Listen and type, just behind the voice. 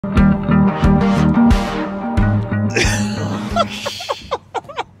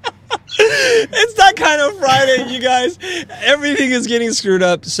It's that kind of Friday, you guys. Everything is getting screwed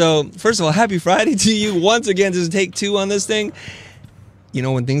up. So, first of all, happy Friday to you. Once again, this is take 2 on this thing. You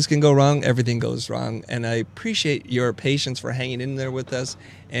know, when things can go wrong, everything goes wrong. And I appreciate your patience for hanging in there with us.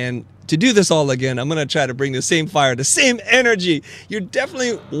 And to do this all again, I'm going to try to bring the same fire, the same energy. You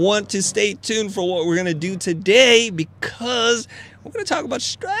definitely want to stay tuned for what we're going to do today, because we're going to talk about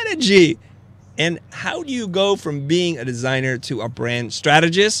strategy. And how do you go from being a designer to a brand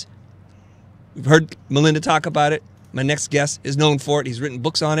strategist? We've heard Melinda talk about it. My next guest is known for it. He's written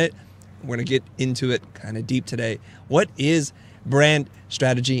books on it. We're going to get into it kind of deep today. What is brand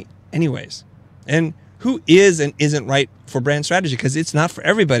strategy anyways? And who is and isn't right for brand strategy? Because it's not for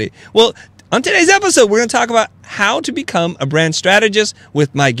everybody. Well, on today's episode, we're going to talk about how to become a brand strategist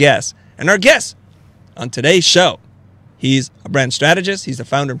with my guest. And our guest on today's show, he's a brand strategist. He's the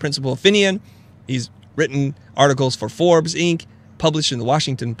founder and principal of Finian. He's written articles for Forbes, Inc., published in the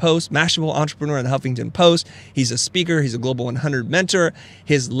Washington Post, Mashable Entrepreneur in the Huffington Post. He's a speaker. He's a Global 100 mentor.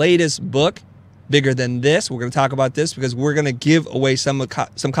 His latest book, Bigger Than This, we're going to talk about this because we're going to give away some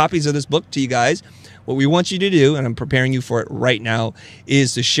copies of this book to you guys. What we want you to do, and I'm preparing you for it right now,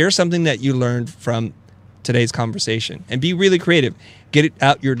 is to share something that you learned from today's conversation and be really creative. Get it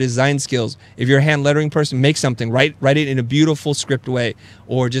out your design skills. If you're a hand lettering person, make something. Write it in a beautiful script way,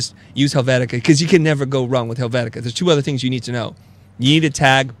 or just use Helvetica, because you can never go wrong with Helvetica. There's 2 other things you need to know. You need to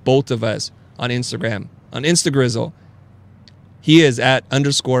tag both of us on Instagram, on Instagrizzle. He is at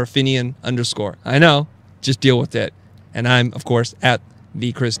 _Finian_. I know, just deal with it. And I'm, of course, at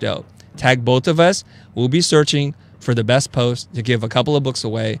 @TheChrisDo. Tag both of us. We'll be searching for the best post to give a couple of books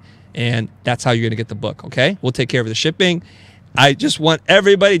away, and that's how you're going to get the book, okay? We'll take care of the shipping. I just want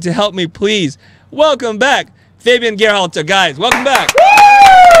everybody to help me, please. Welcome back, Fabian Geyrhalter. Guys, welcome back.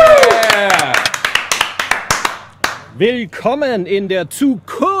 Yeah. Willkommen in der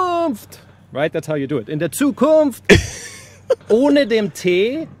Zukunft. Right, that's how you do it. In der Zukunft. Ohne dem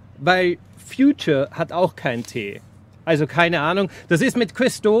T, weil Future hat auch kein T. Also keine Ahnung. Das ist mit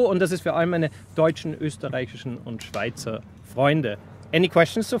Christo und das ist für all meine deutschen, österreichischen und Schweizer Freunde. Any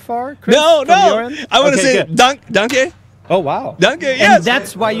questions so far, Chris? No. I want to say danke. Oh, wow. Danke, yes. And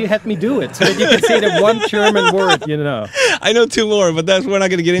that's why you had me do it, so that you can say the one German word, you know. I know 2 more, but we're not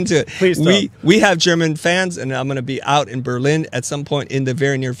going to get into it. Please don't. We have German fans, and I'm going to be out in Berlin at some point in the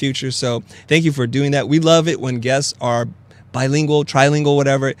very near future. So thank you for doing that. We love it when guests are bilingual, trilingual,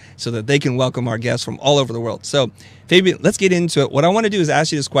 whatever, so that they can welcome our guests from all over the world. So, Fabian, let's get into it. What I want to do is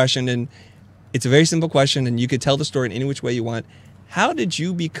ask you this question, and it's a very simple question, and you could tell the story in any which way you want. How did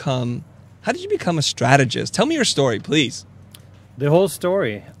you become a strategist? Tell me your story, please. The whole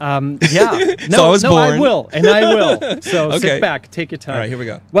story. Yeah. So I was born. I will, and I will. So Okay. sit back, take your time. All right, here we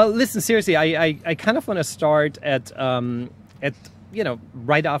go. Well, listen, seriously, I kind of want to start at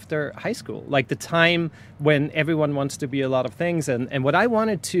right after high school, like the time when everyone wants to be a lot of things, and what I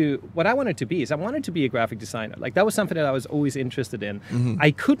wanted to be is I wanted to be a graphic designer. Like that was something that I was always interested in. Mm-hmm.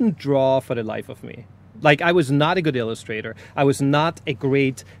 I couldn't draw for the life of me. Like I was not a good illustrator. I was not a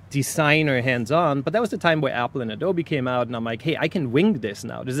great designer hands-on, but that was the time where Apple and Adobe came out, and I'm like, hey, I can wing this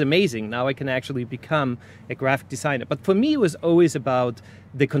now. This is amazing. Now I can actually become a graphic designer. But for me, it was always about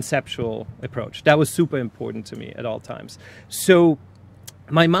the conceptual approach. That was super important to me at all times. So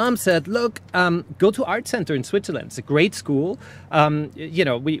my mom said, look, go to Art Center in Switzerland. It's a great school.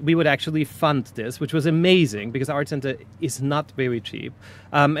 We would actually fund this, which was amazing because Art Center is not very cheap.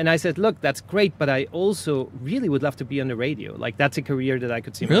 And I said, look, that's great, but I also really would love to be on the radio. Like, that's a career that I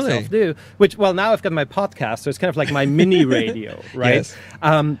could see myself do. Which, well, now I've got my podcast, so it's kind of like my mini radio, right? Yes.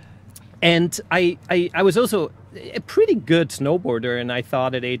 And I was also a pretty good snowboarder, and I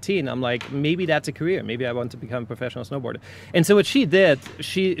thought at 18, I'm like, maybe that's a career. Maybe I want to become a professional snowboarder. And so what she did,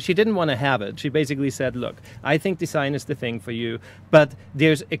 she didn't want to have it. She basically said, look, I think design is the thing for you, but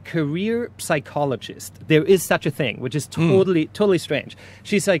there's a career psychologist. There is such a thing, which is totally strange.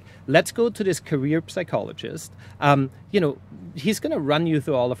 She's like, let's go to this career psychologist. He's going to run you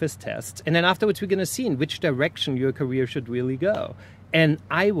through all of his tests, and then afterwards we're going to see in which direction your career should really go. And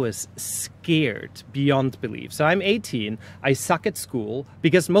I was scared beyond belief. So I'm 18. I suck at school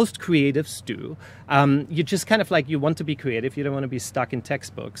because most creatives do. You just kind of like, you want to be creative. You don't want to be stuck in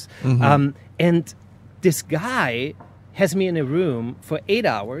textbooks. Mm-hmm. And this guy has me in a room for 8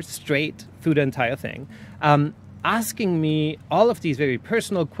 hours straight through the entire thing, asking me all of these very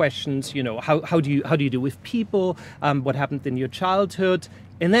personal questions. You know, how do you do with people? What happened in your childhood?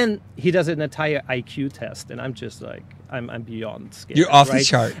 And then he does an entire IQ test, and I'm just like, I'm beyond scared. You're off the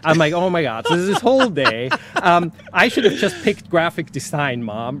chart. I'm like, oh my God, so this is this whole day. I should have just picked graphic design,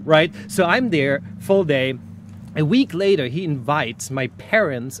 Mom, right? So I'm there full day. A week later, he invites my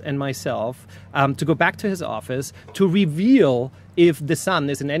parents and myself to go back to his office to reveal if the son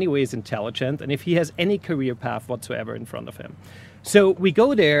is in any ways intelligent and if he has any career path whatsoever in front of him. So we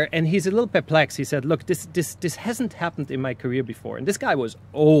go there, and he's a little perplexed. He said, look, this hasn't happened in my career before. And this guy was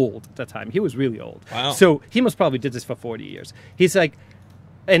old at the time. He was really old. Wow. So he must probably did this for 40 years. He's like,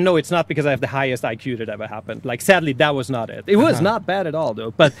 and no, it's not because I have the highest IQ that ever happened. Like, sadly, that was not it. It was not bad at all, though.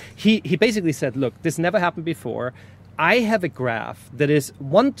 But he basically said, look, this never happened before. I have a graph that is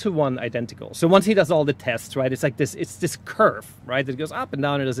one-to-one identical. So once he does all the tests, right, it's like this, it's this curve, right, that goes up and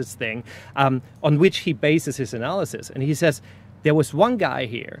down and does its thing, on which he bases his analysis. And he says, there was one guy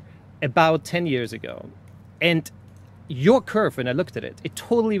here about 10 years ago, and your curve, when I looked at it, it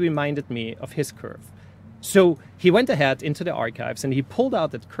totally reminded me of his curve. So he went ahead into the archives and he pulled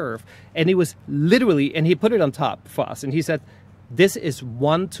out that curve, and it was literally, and he put it on top for us. And he said, this is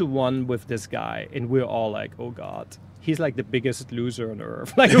one-to-one with this guy. And we're all like, oh God, he's like the biggest loser on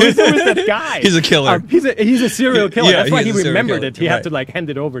earth. Like, who's that guy? He's a killer. He's a serial killer. Yeah, that's why he he's a serial remembered killer. it. He had to like hand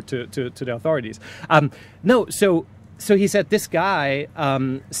it over to the authorities. No, so he said this guy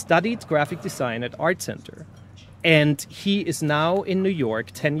studied graphic design at Art Center. And he is now in New York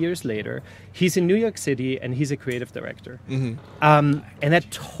 10 years later. He's in New York City, and he's a creative director. And that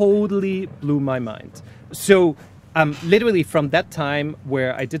totally blew my mind. So literally from that time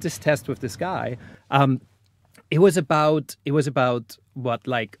where I did this test with this guy, it was about what,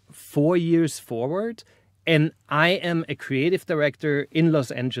 like 4 years forward, and I am a creative director in Los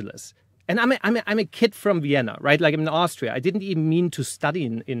Angeles. And I'm a kid from Vienna, right? Like, I'm in Austria. I didn't even mean to study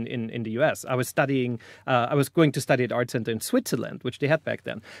in the US. I was going to study at Art Center in Switzerland, which they had back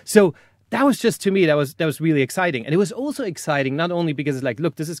then. So that was just, to me, that was really exciting. And it was also exciting, not only because it's like,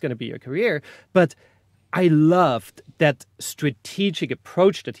 look, this is going to be your career, but I loved that strategic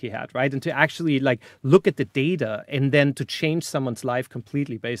approach that he had, right? And to actually like look at the data and then to change someone's life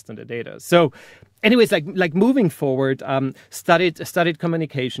completely based on the data. So anyways, like moving forward, studied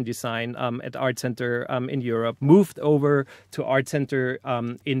communication design at Art Center in Europe, moved over to Art Center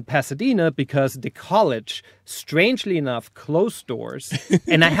in Pasadena because the college, strangely enough, closed doors,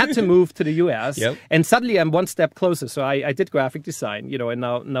 and I had to move to the US. Yep. And suddenly I'm one step closer. So I did graphic design, you know, and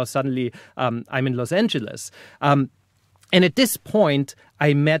now suddenly I'm in Los Angeles. And at this point,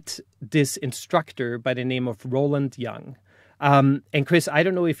 I met this instructor by the name of Roland Young. And Chris, I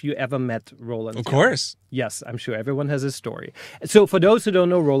don't know if you ever met Roland Young. Of course. Yes, I'm sure everyone has a story. So for those who don't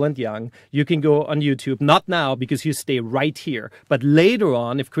know Roland Young, you can go on YouTube, not now because you stay right here, but later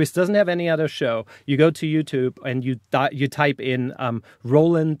on, if Chris doesn't have any other show, you go to YouTube and you type in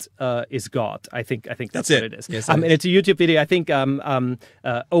Roland is God. I think that's what it is. Yes, and it's a YouTube video. I think Owen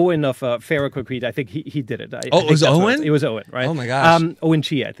of Ferrococrete, I think he did it. It was Owen? It was Owen, right? Oh my gosh. Owen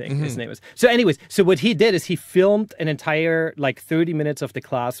Chi, I think his name is. So anyways, so what he did is he filmed an entire like 30 minutes of the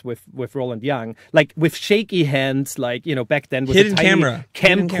class with Roland Young, like with shaky hands, like, you know, back then with hidden a tiny camera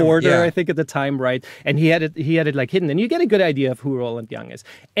camcorder, yeah. I think at the time, right? And he had it like hidden, and you get a good idea of who Roland Young is.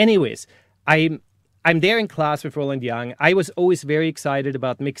 Anyways, I'm there in class with Roland Young. I was always very excited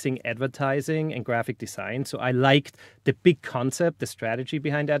about mixing advertising and graphic design. So I liked the big concept, the strategy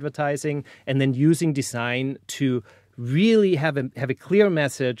behind advertising, and then using design to really have a clear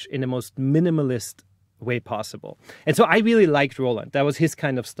message in the most minimalist way possible. And so I really liked Roland. That was his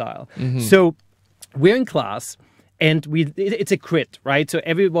kind of style. So we're in class, and it's a crit, right? So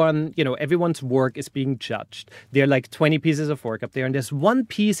everyone, you know, everyone's work is being judged. There are like 20 pieces of work up there, and there's one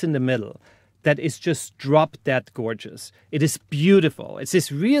piece in the middle that is just drop dead gorgeous. It is beautiful. It's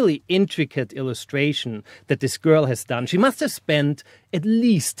this really intricate illustration that this girl has done. She must have spent at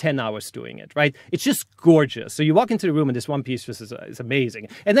least 10 hours doing it, right? It's just gorgeous. So you walk into the room and this one piece just is amazing.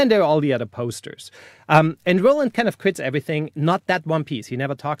 And then there are all the other posters. And Roland kind of crits everything, not that one piece. He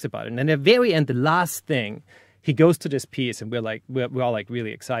never talks about it. And then at the very end, the last thing, he goes to this piece, and we're all like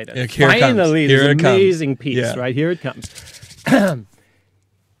really excited. Yeah, Finally, this amazing piece, yeah. right? Here it comes.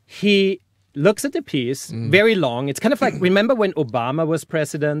 He looks at the piece, very long. It's kind of like, remember when Obama was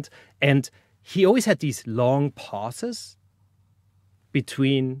president and he always had these long pauses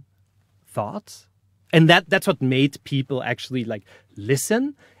between thoughts? And that's what made people actually like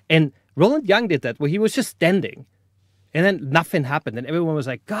listen. And Roland Young did that, where he was just standing. And then nothing happened. And everyone was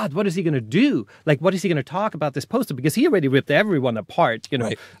like, God, what is he going to do? Like, what is he going to talk about this poster? Because he already ripped everyone apart, you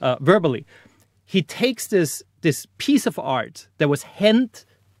know, right. Verbally. He takes this piece of art that was hand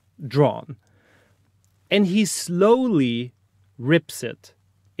drawn, and he slowly rips it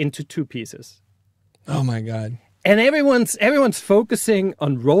into two pieces. Oh my God. And everyone's focusing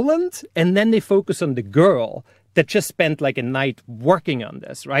on Roland, and then they focus on the girl that just spent like a night working on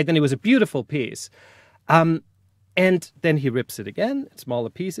this, right? And it was a beautiful piece. And then he rips it again, smaller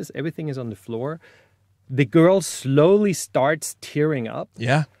pieces, everything is on the floor. The girl slowly starts tearing up.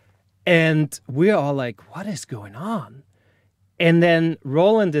 Yeah. And we're all like, what is going on? And then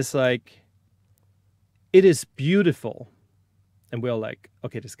Roland is like, it is beautiful. And we're all like,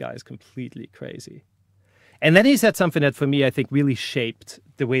 okay, this guy is completely crazy. And then he said something that for me, I think really shaped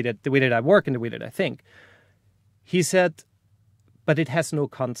the way that I work and the way that I think. He said, but it has no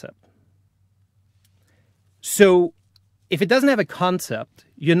concept. So if it doesn't have a concept,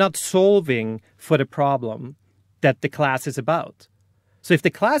 you're not solving for the problem that the class is about. So if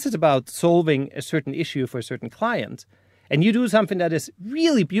the class is about solving a certain issue for a certain client, and you do something that is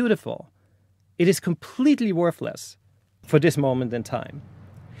really beautiful, it is completely worthless for this moment in time.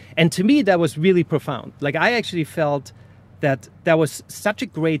 And to me, that was really profound. Like, I actually felt that that was such a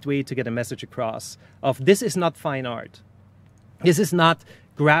great way to get a message across of this is not fine art. This is not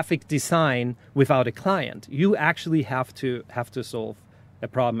graphic design without a client. You actually have to solve a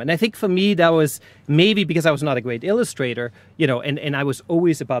problem. And I think for me, that was maybe because I was not a great illustrator, you know, and I was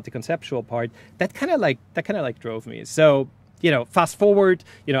always about the conceptual part. That kind of like drove me. So, you know, fast forward,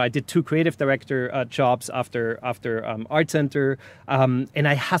 you know, I did 2 creative director jobs after Art Center, and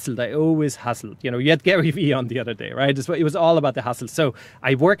I hustled. I always hustled. You know, you had Gary Vee on the other day, right? It was all about the hustle. So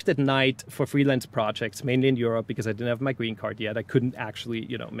I worked at night for freelance projects, mainly in Europe, because I didn't have my green card yet. I couldn't actually,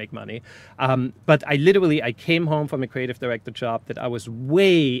 you know, make money. But I came home from a creative director job that I was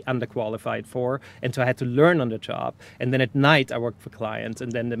way underqualified for, and so I had to learn on the job. And then at night, I worked for clients.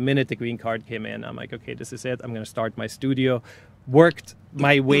 And then the minute the green card came in, I'm like, okay, this is it. I'm going to start my studio. Worked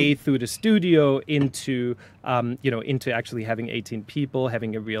my way through the studio into actually having 18 people,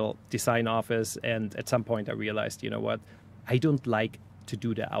 having a real design office. And at some point I realized, you know what, I don't like to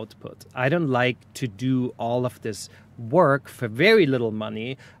do the output. I don't like to do all of this work for very little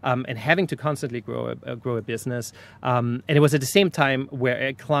money and having to constantly grow a business. And it was at the same time where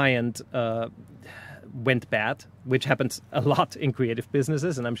a client went bad, which happens a lot in creative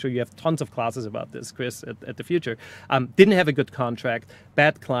businesses. And I'm sure you have tons of classes about this, Chris, at the Futur. Didn't have a good contract,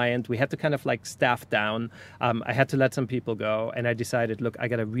 bad client. We had to kind of like staff down. I had to let some people go. And I decided, look, I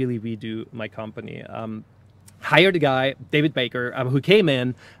got to really redo my company. Hired a guy, David Baker, who came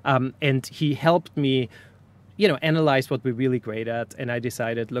in and he helped me, you know, analyze what we're really great at. And I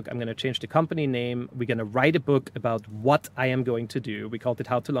decided, look, I'm going to change the company name. We're going to write a book about what I am going to do. We called it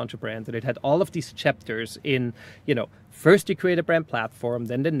How to Launch a Brand. And it had all of these chapters in, you know, first you create a brand platform,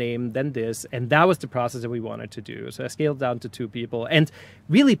 then the name, then this. And that was the process that we wanted to do. So I scaled down to 2 people. And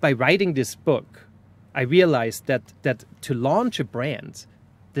really by writing this book, I realized that to launch a brand,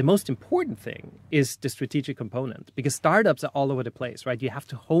 the most important thing is the strategic component, because startups are all over the place, right? You have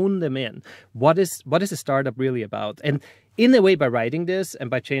to hone them in. What is a startup really about? And in a way, by writing this and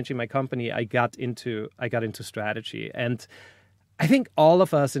by changing my company, I got into strategy. And I think all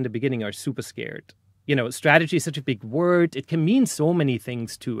of us in the beginning are super scared. You know, strategy is such a big word. It can mean so many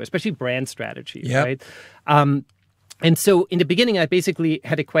things too, especially brand strategy, right? And so in the beginning, I basically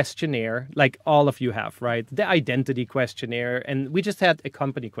had a questionnaire like all of you have, right? The identity questionnaire. And we just had a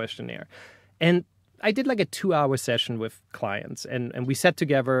company questionnaire. And I did like a 2-hour session with clients and we sat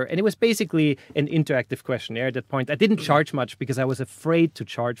together, and it was basically an interactive questionnaire at that point. I didn't charge much because I was afraid to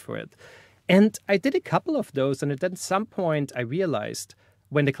charge for it. And I did a couple of those. And at some point, I realized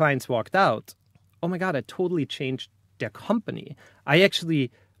when the clients walked out, oh my God, I totally changed their company. I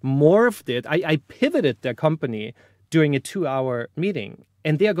actually morphed it. I pivoted their company during a 2-hour meeting.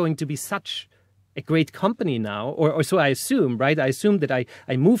 And they are going to be such a great company now, or so I assume, right? I assume that I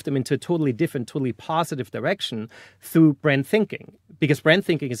moved them into a totally different, totally positive direction through brand thinking, because brand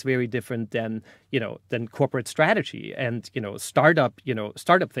thinking is very different than corporate strategy and, startup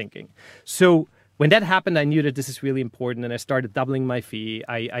thinking. So when that happened, I knew that this is really important, and I started doubling my fee.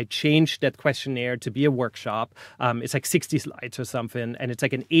 I changed that questionnaire to be a workshop. It's like 60 slides or something, and it's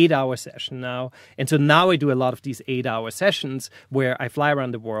like an 8-hour session now. And so now I do a lot of these 8-hour sessions where I fly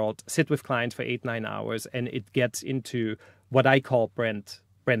around the world, sit with clients for 8-9 hours, and it gets into what I call brand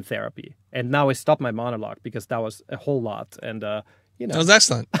therapy. And now I stop my monologue because that was a whole lot. And that was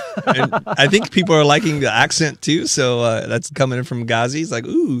excellent. And I think people are liking the accent too. So that's coming in from Ghazi. He's like,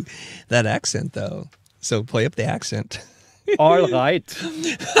 ooh, that accent though. So play up the accent. All right.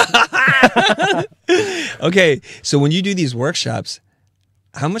 Okay. So when you do these workshops,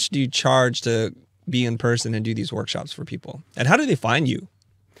 how much do you charge to be in person and do these workshops for people? And how do they find you?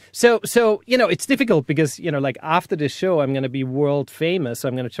 So it's difficult because like after this show, I'm going to be world famous. So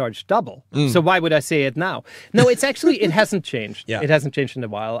I'm going to charge double. So why would I say it now? No, it's actually it hasn't changed. Yeah. It hasn't changed in a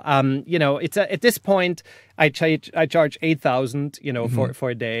while. It's at this point I charge 8,000 for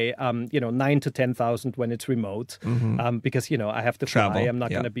a day. 9 to 10,000 when it's remote. Because I have to travel. fly. I'm not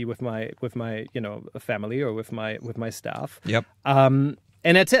going to be with my family or with my staff. Yep. And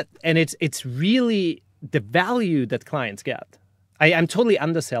that's it. And it's really the value that clients get. I'm totally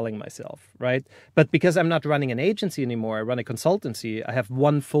underselling myself, right? But because I'm not running an agency anymore, I run a consultancy. I have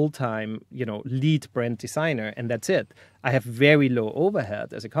one full-time, lead brand designer, and that's it. I have very low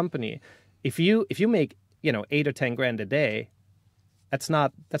overhead as a company. If you make 8 or 10 grand a day, that's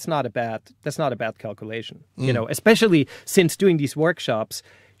not a bad calculation. Especially since doing these workshops,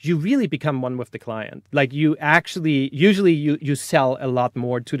 you really become one with the client. Like you actually, usually you sell a lot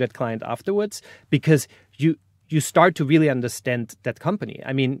more to that client afterwards because you start to really understand that company.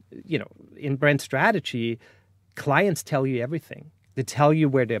 I mean, in brand strategy, clients tell you everything. They tell you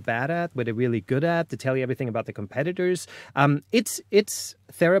where they're bad at, where they're really good at. They tell you everything about the competitors. It's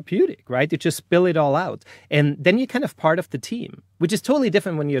therapeutic, right? You just spill it all out. And then you're kind of part of the team, which is totally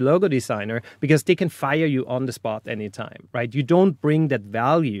different when you're a logo designer because they can fire you on the spot anytime, right? You don't bring that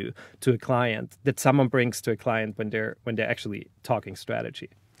value to a client that someone brings to a client when they're actually talking strategy.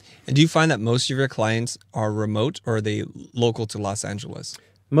 And do you find that most of your clients are remote or are they local to Los Angeles?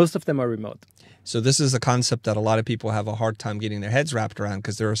 Most of them are remote. So this is a concept that a lot of people have a hard time getting their heads wrapped around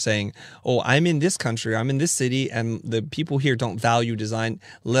because they're saying, oh, I'm in this country, I'm in this city, and the people here don't value design,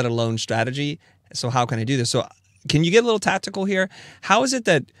 let alone strategy. So how can I do this? So can you get a little tactical here? How is it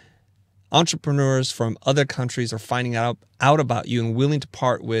that entrepreneurs from other countries are finding out about you and willing to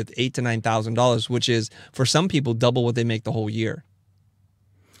part with $8,000 to $9,000, which is for some people double what they make the whole year?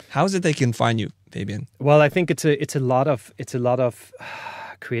 How is it they can find you, Fabian? Well, I think it's a lot of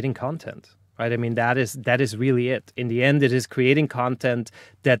creating content. Right? I mean, that is really it. In the end, it is creating content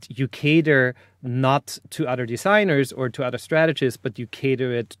that you cater not to other designers or to other strategists, but you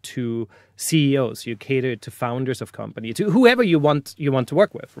cater it to CEOs, you cater it to founders of companies, to whoever you want to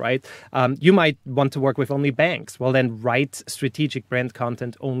work with, right? You might want to work with only banks. Well, then write strategic brand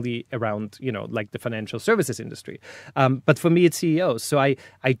content only around, like the financial services industry. But for me, it's CEOs. So I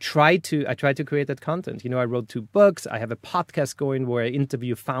try to create that content. I wrote 2 books. I have a podcast going where I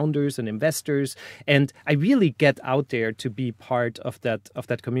interview founders and investors, and I really get out there to be part of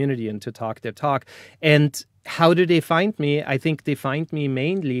that community and to talk their talk. And how do they find me? I think they find me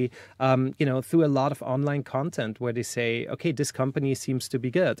mainly, through a lot of online content where they say, okay, this company seems to be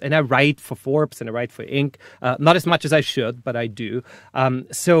good. And I write for Forbes and I write for Inc. Not as much as I should, but I do.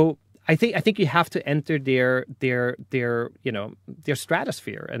 So I think you have to enter their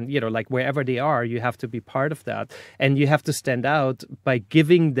stratosphere, and like wherever they are, you have to be part of that, and you have to stand out by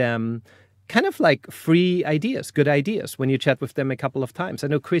giving them kind of like free ideas, good ideas when you chat with them a couple of times. I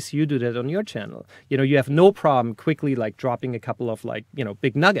know, Chris, you do that on your channel. You have no problem quickly like dropping a couple of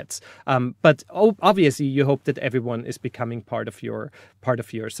big nuggets. But obviously you hope that everyone is becoming part of your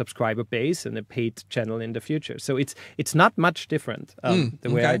subscriber base and a paid channel in the future. So it's not much different the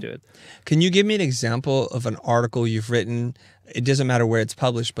way I do it. Can you give me an example of an article you've written? It doesn't matter where it's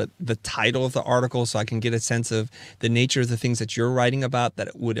published, but the title of the article, so I can get a sense of the nature of the things that you're writing about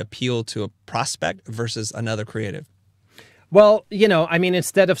that would appeal to a prospect versus another creative. Well,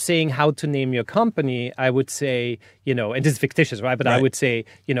 instead of saying how to name your company, I would say, and this is fictitious, right? But I would say,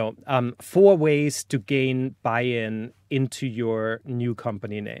 4 ways to gain buy-in into your new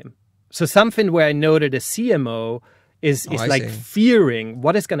company name. So something where I know that a CMO is fearing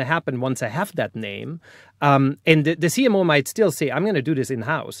what is going to happen once I have that name. And the CMO might still say, I'm going to do this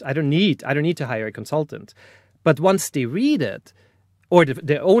in-house. I don't need to hire a consultant. But once they read it, or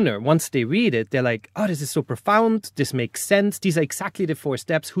the owner, once they read it, they're like, oh, this is so profound. This makes sense. These are exactly the 4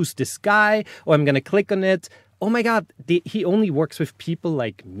 steps. Who's this guy? Or I'm going to click on it. Oh my God, he only works with people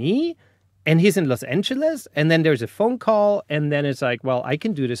like me? And he's in Los Angeles, and then there's a phone call, and then it's like, well, I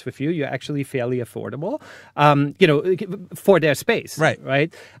can do this with you. You're actually fairly affordable, for their space.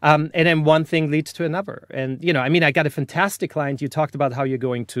 Right. And then one thing leads to another. And, I got a fantastic client. You talked about how you're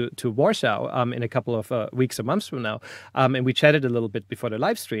going to Warsaw in a couple of weeks or months from now. And we chatted a little bit before the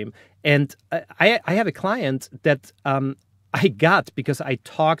live stream. And I have a client that I got because I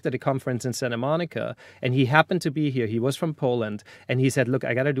talked at a conference in Santa Monica, and he happened to be here. He was from Poland, and he said, look,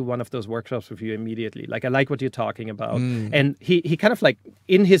 I got to do one of those workshops with you immediately. Like, I like what you're talking about. And he kind of like,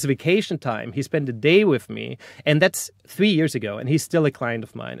 in his vacation time, he spent a day with me, and that's 3 years ago, and he's still a client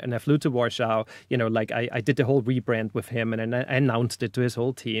of mine. And I flew to Warsaw, I did the whole rebrand with him, and I announced it to his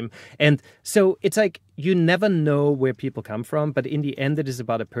whole team. And so it's like, you never know where people come from, but in the end, it is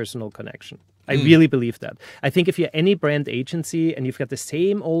about a personal connection. I really believe that. I think if you're any brand agency and you've got the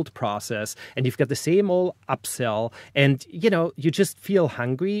same old process and you've got the same old upsell and, you know, you just feel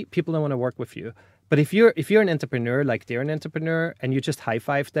hungry, people don't want to work with you. But if you're an entrepreneur, like they're an entrepreneur, and you just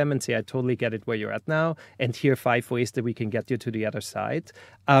high-five them and say, I totally get it where you're at now, and here are 5 ways that we can get you to the other side.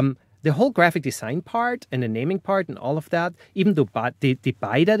 The whole graphic design part and the naming part and all of that, even though they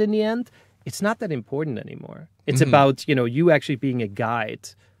buy that in the end, it's not that important anymore. It's about, you know, you actually being a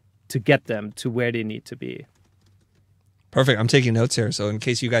guide to get them to where they need to be. Perfect. I'm taking notes here. So in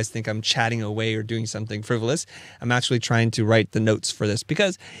case you guys think I'm chatting away or doing something frivolous, I'm actually trying to write the notes for this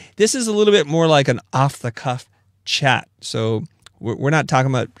because this is a little bit more like an off-the-cuff chat. So we're not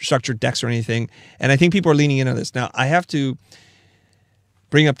talking about structured decks or anything. And I think people are leaning in on this. Now, I have to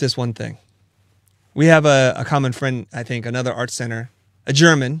bring up this one thing. We have a common friend, I think, another art center, a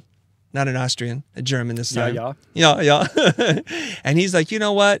German, not an Austrian, a German this time. Yeah. And he's like, you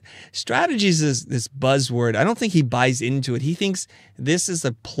know what? Strategies is this buzzword. I don't think he buys into it. He thinks this is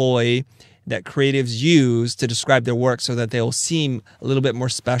a ploy that creatives use to describe their work so that they'll seem a little bit more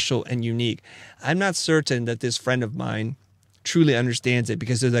special and unique. I'm not certain that this friend of mine truly understands it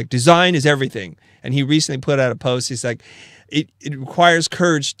because they're like, design is everything. And he recently put out a post. He's like, it requires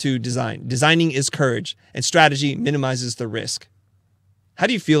courage to design. Designing is courage, and strategy minimizes the risk. How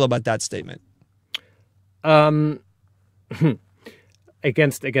do you feel about that statement?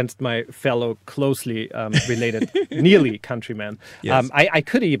 Against my fellow closely related, nearly countryman, yes. I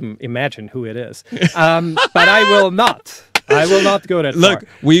could even imagine who it is, but I will not. I will not go that far. Look,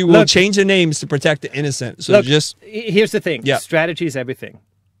 we will change the names to protect the innocent. So here's the thing. Yeah. Strategy is everything.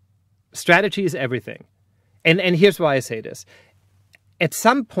 Strategy is everything. And here's why I say this. At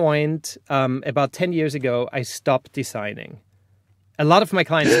some point, about 10 years ago, I stopped designing. A lot of my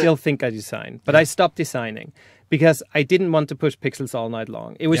clients still think I design, but I stopped designing because I didn't want to push pixels all night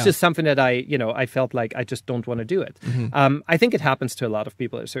long. It was just something that I felt like I just don't want to do it. I think it happens to a lot of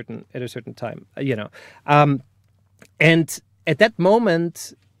people at a certain time, and at that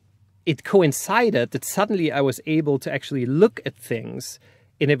moment, it coincided that suddenly I was able to actually look at things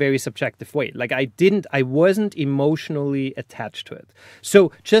in a very subjective way. Like I wasn't emotionally attached to it.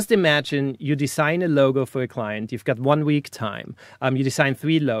 So just imagine you design a logo for a client. You've got 1 week time. You design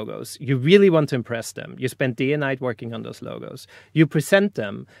 3 logos. You really want to impress them. You spend day and night working on those logos. You present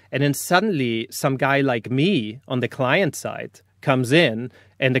them. And then suddenly some guy like me on the client side comes in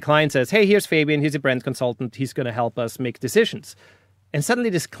and the client says, hey, here's Fabian. He's a brand consultant. He's going to help us make decisions. And suddenly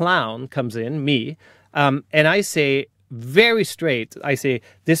this clown comes in, me, and I say, very straight, I say,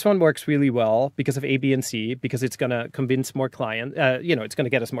 this one works really well because of A, B, and C, because it's going to convince more clients, it's going to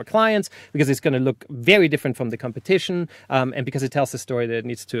get us more clients, because it's going to look very different from the competition, and because it tells the story that it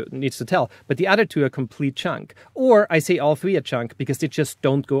needs to tell. But the other 2 are complete chunk. Or I say all 3 are chunk because they just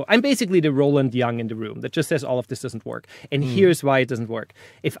don't go. I'm basically the Roland Young in the room that just says all of this doesn't work. And here's why it doesn't work.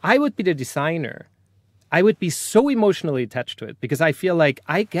 If I would be the designer, I would be so emotionally attached to it because I feel like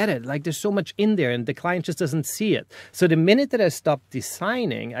I get it. Like there's so much in there and the client just doesn't see it. So the minute that I stop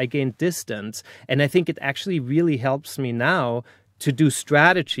designing, I gain distance. And I think it actually really helps me now to do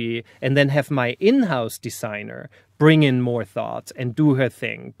strategy and then have my in-house designer bring in more thoughts and do her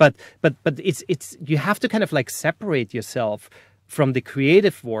thing. But it's you have to kind of like separate yourself from the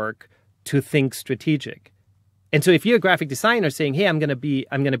creative work to think strategic. And so if you're a graphic designer saying, hey, I'm gonna be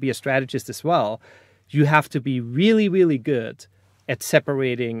a strategist as well, you have to be really, really good at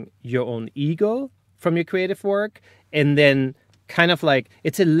separating your own ego from your creative work. And then kind of like,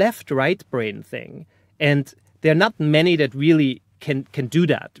 it's a left-right brain thing. And there are not many that really can do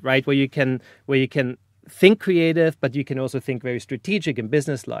that, right? Where you can think creative, but you can also think very strategic and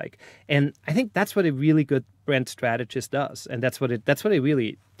business-like. And I think that's what a really good brand strategist does. And that's what it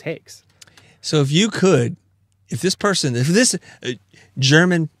really takes. So if this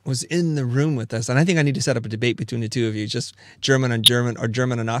German was in the room with us, and I think I need to set up a debate between the 2 of you, just German on German or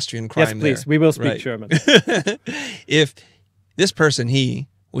German on Austrian crime. Yes, please. We will speak German. If this person, he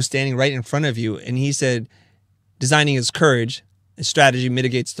was standing right in front of you and he said, designing is courage and strategy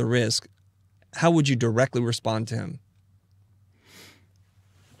mitigates the risk, how would you directly respond to him?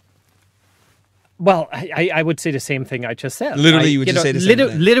 Well, I would say the same thing I just said. Literally, you would just say the same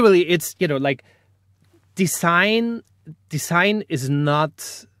thing. Literally, it's, like, design is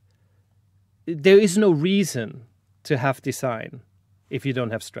not, there is no reason to have design if you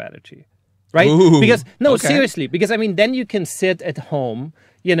don't have strategy, right? Ooh, because seriously, because I mean, then you can sit at home,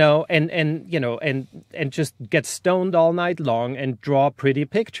 and just get stoned all night long and draw pretty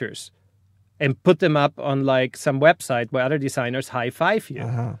pictures and put them up on like some website where other designers high-five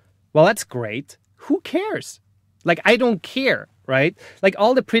you. Well, that's great. who cares? Like, I don't care, right? Like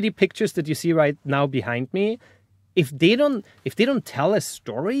all the pretty pictures that you see right now behind me, if they don't tell a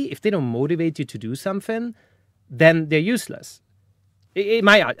story, if they don't motivate you to do something, then they're useless.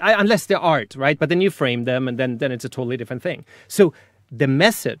 Unless they're art, right? But then you frame them, and then it's a totally different thing. So the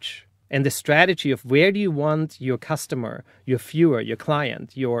message and the strategy of where do you want your customer, your viewer, your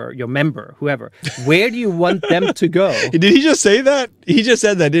client, your member, whoever, where do you want them to go? Did he just say that? He just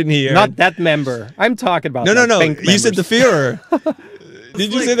said that, didn't he, Aaron? Not that member. I'm talking about No. bank You said the Führer.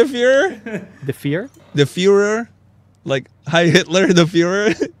 Did you say the Führer? The fear? The Führer? Like Heil Hitler, the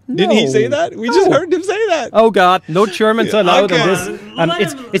Führer? Didn't he say that? We just heard him say that. Oh God, no Germans allowed Okay. on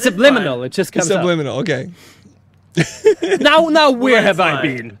this. It's subliminal. It just comes It's out. subliminal. Okay. Now where have I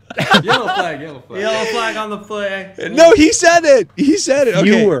flag. been? Yellow flag. Yellow flag on the flag. No, he said it. He said it.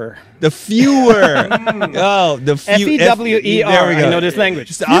 Okay. Viewer. The Führer. Oh, the F-E-W-E-R. There we go. I know this language.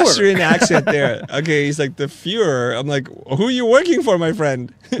 It's the Führer. Austrian accent there. Okay, he's like the Führer. I'm like, who are you working for, my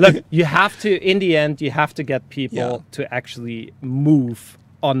friend? Look, you have to. In the end, you have to get people to actually move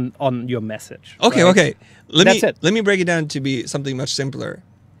on your message. Okay, right? okay. That's it. Let me break it down to be something much simpler.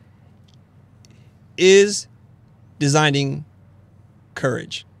 Is designing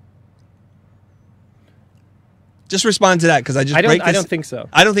courage? Just respond to that, because I don't think so.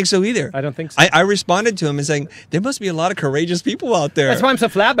 I don't think so either. I don't think so. I responded to him and saying there must be a lot of courageous people out there. That's why I'm so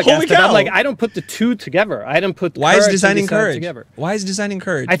Holy flabbergasted. cow. I'm like, I don't put the two together. I don't put. Why is courage and designing design courage? together. Why is designing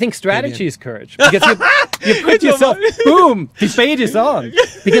courage? I think strategy is courage, because you put yourself. Boom, debate is on,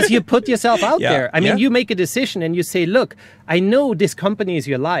 because you put yourself out there. I mean, you make a decision and you say, look, I know this company is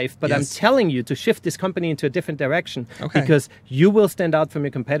your life, but I'm telling you to shift this company into a different direction because you will stand out from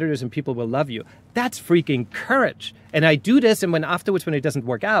your competitors and people will love you. That's freaking courage. And I do this, and when afterwards, when it doesn't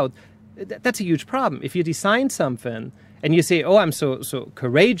work out, that's a huge problem. If you design something and you say, oh, I'm so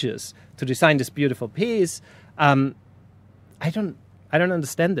courageous to design this beautiful piece, I don't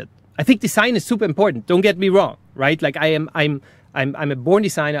understand it. I think design is super important. Don't get me wrong, right? Like I'm a born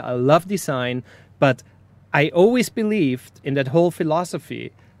designer. I love design, but I always believed in that whole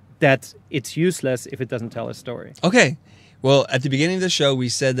philosophy that it's useless if it doesn't tell a story. Okay. Well, at the beginning of the show, we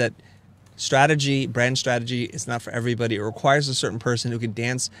said that strategy, brand strategy, is not for everybody. It requires a certain person who can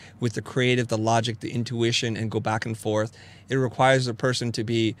dance with the creative, the logic, the intuition, and go back and forth. It requires a person to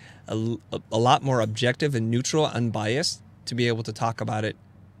be a lot more objective and neutral, unbiased, to be able to talk about it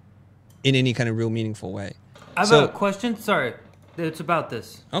in any kind of real meaningful way. I have a question. Sorry. It's about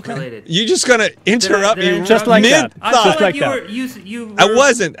this. Okay. Related. You're just going to interrupt Did I me interrupt just like you? that. I mid-thought. feel Just like like you were I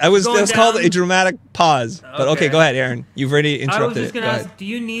wasn't. That's called down- a dramatic pause. But okay, go ahead, Aaron. You've already interrupted I was just it. going Go to ahead. ask, do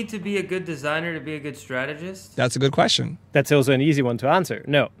you need to be a good designer to be a good strategist? That's a good question. That's also an easy one to answer.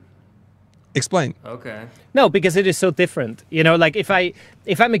 No. Explain. Okay. No, because it is so different. You know, like if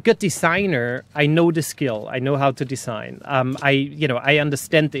I'm a good designer, I know the skill. I know how to design. I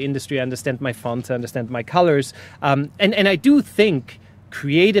understand the industry. I understand my fonts. I understand my colors. And I do think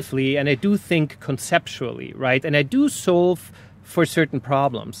creatively, and I do think conceptually, right? And I do solve for certain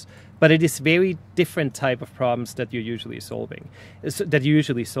problems. But it is very different type of problems that you're usually solving, that you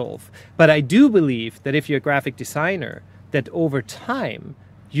usually solve. But I do believe that if you're a graphic designer, that over time,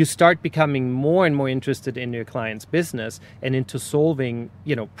 you start becoming more and more interested in your client's business and into solving,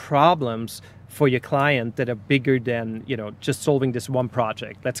 problems for your client that are bigger than, just solving this one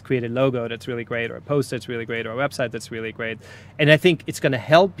project. Let's create a logo that's really great, or a post that's really great, or a website that's really great. And I think it's going to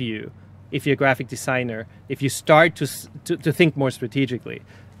help you, if you're a graphic designer, if you start to think more strategically,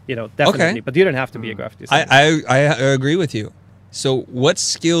 definitely. Okay. But you don't have to be a graphic designer. I agree with you. So what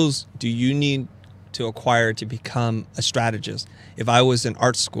skills do you need to acquire to become a strategist? If I was in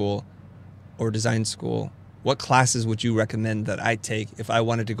art school or design school, what classes would you recommend that I take if I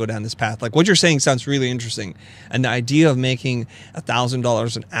wanted to go down this path? Like what you're saying sounds really interesting. And the idea of making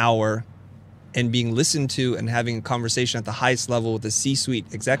 $1,000 an hour and being listened to and having a conversation at the highest level with the C-suite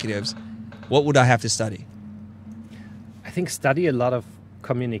executives, what would I have to study? I think study a lot of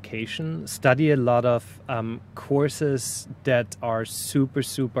communication, study a lot of courses that are super,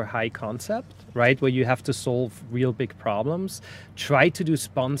 super high concept, right? Where you have to solve real big problems. Try to do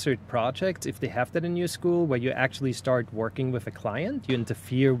sponsored projects if they have that in your school, where you actually start working with a client, you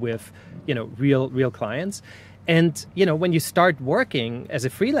interfere with, real clients. And, when you start working as a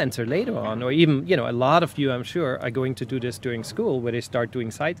freelancer later on, or even, a lot of you, I'm sure, are going to do this during school, where they start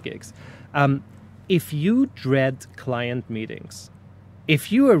doing side gigs. If you dread client meetings,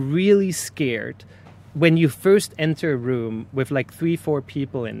 if you are really scared when you first enter a room with like 3-4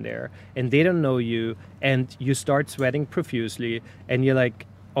 people in there and they don't know you and you start sweating profusely and you're like,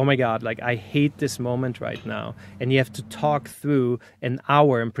 oh my God, like I hate this moment right now, and you have to talk through an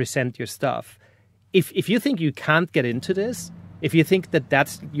hour and present your stuff. if you think you can't get into this, if you think that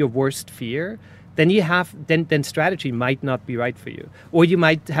that's your worst fear, then strategy might not be right for you. Or you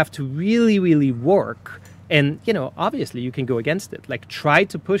might have to really, really work. And, obviously you can go against it. Like, try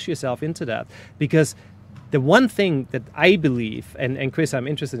to push yourself into that. Because the one thing that I believe, and Chris, I'm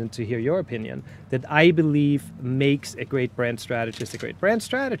interested in to hear your opinion, that I believe makes a great brand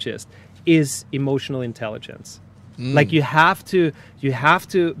strategist is emotional intelligence. Like, you have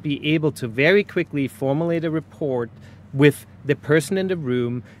to be able to very quickly formulate a report with the person in the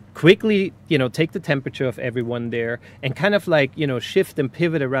room, quickly, take the temperature of everyone there, and kind of like, shift and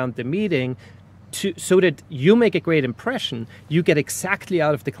pivot around the meeting so that you make a great impression, you get exactly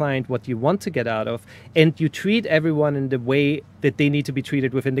out of the client what you want to get out of, and you treat everyone in the way that they need to be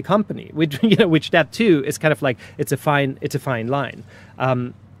treated within the company, which that too is kind of like, it's a fine line.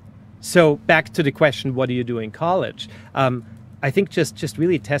 So back to the question, what do you do in college? I think just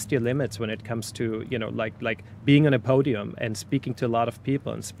really test your limits when it comes to, like being on a podium and speaking to a lot of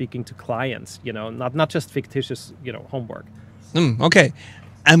people and speaking to clients, not just fictitious, homework. Okay.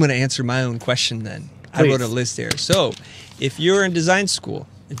 I'm going to answer my own question then. Please. I wrote a list here. So if you're in design school,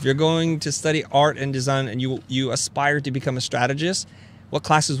 if you're going to study art and design and you aspire to become a strategist, what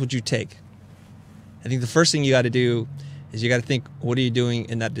classes would you take? I think the first thing you got to do is you got to think, what are you doing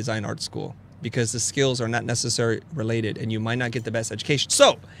in that design art school? Because the skills are not necessarily related and you might not get the best education.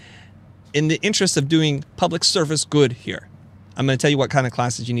 So in the interest of doing public service good here, I'm going to tell you what kind of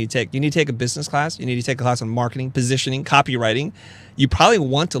classes you need to take. You need to take a business class. You need to take a class on marketing, positioning, copywriting. You probably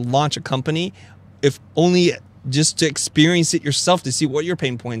want to launch a company, if only just to experience it yourself, to see what your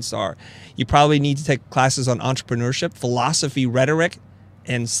pain points are. You probably need to take classes on entrepreneurship, philosophy, rhetoric,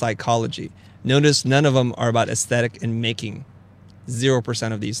 and psychology. Notice none of them are about aesthetic and making.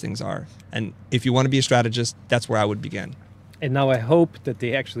 0% of these things are. And if you want to be a strategist, that's where I would begin. And now I hope that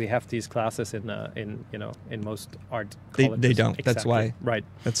they actually have these classes in most art colleges. They don't. Exactly. That's why. Right.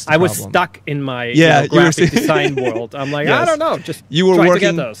 That's the I was problem. stuck in my you graphic were design world. I'm like, Yes. I don't know. Just You were try to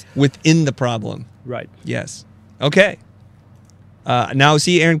working get those. within the problem. Right. Yes. Okay. Now,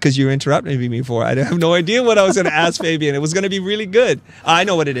 see, Aaron, because you interrupted me before, I have no idea what I was going to ask Fabian. It was going to be really good. I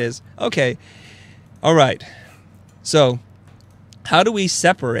know what it is. Okay. All right. So how do we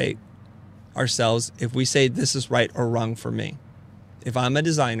separate ourselves if we say this is right or wrong for me? If I'm a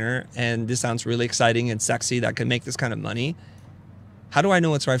designer and this sounds really exciting and sexy that can make this kind of money, how do I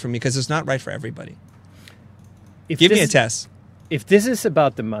know it's right for me? Because it's not right for everybody. Give me a test. If this is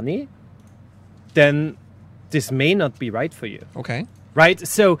about the money, then this may not be right for you. Okay. Right?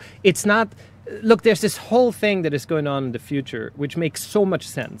 So it's not... Look, there's this whole thing that is going on in the future, which makes so much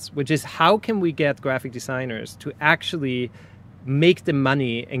sense, which is how can we get graphic designers to actually make the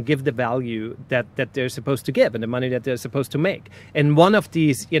money and give the value that they're supposed to give and the money that they're supposed to make. And one of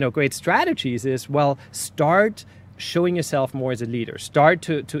these, great strategies is, well, start showing yourself more as a leader. Start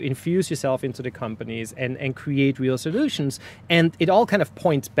to infuse yourself into the companies and create real solutions. And it all kind of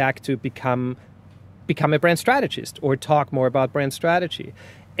points back to become a brand strategist or talk more about brand strategy.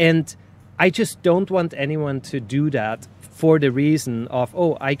 And I just don't want anyone to do that for the reason of,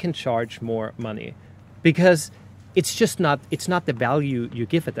 oh, I can charge more money. Because it's just not the value you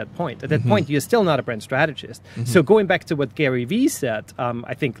give at that point. At that point, you're still not a brand strategist. So going back to what Gary Vee said,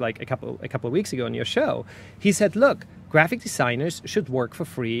 I think like a couple of weeks ago on your show, he said, look, graphic designers should work for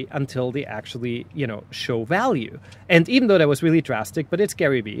free until they actually, show value. And even though that was really drastic, but it's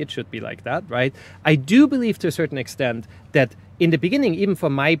Gary Vee, it should be like that, right? I do believe to a certain extent that in the beginning, even for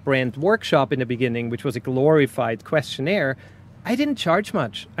my brand workshop in the beginning, which was a glorified questionnaire, I didn't charge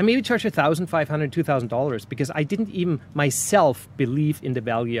much. I maybe charged $1,500, $2,000 because I didn't even myself believe in the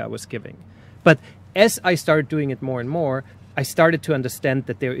value I was giving. But as I started doing it more and more, I started to understand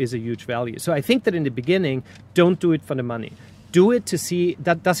that there is a huge value. So I think that in the beginning, don't do it for the money. Do it to see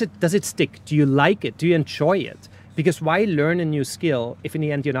that does it stick? Do you like it? Do you enjoy it? Because why learn a new skill if in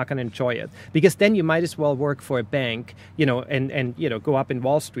the end you're not going to enjoy it? Because then you might as well work for a bank, and go up in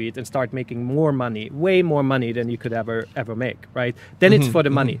Wall Street and start making more money, way more money than you could ever make, right? Then it's for the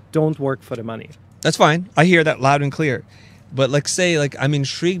money. Don't work for the money. That's fine. I hear that loud and clear. But I'm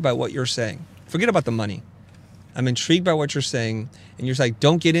intrigued by what you're saying. Forget about the money. I'm intrigued by what you're saying, and you're like,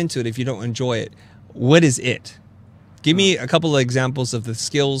 don't get into it if you don't enjoy it. What is it? Give me a couple of examples of the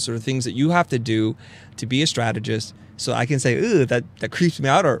skills or things that you have to do to be a strategist so I can say, ooh, that creeps me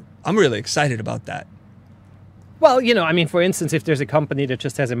out, or I'm really excited about that. Well, for instance, if there's a company that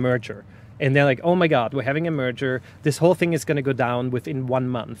just has a merger and they're like, oh my God, we're having a merger. This whole thing is going to go down within 1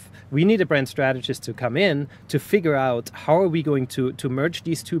 month. We need a brand strategist to come in to figure out how are we going to merge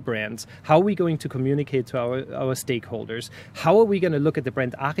these two brands? How are we going to communicate to our stakeholders? How are we going to look at the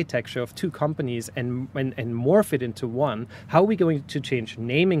brand architecture of two companies and morph it into one? How are we going to change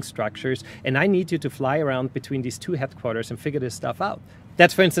naming structures? And I need you to fly around between these two headquarters and figure this stuff out.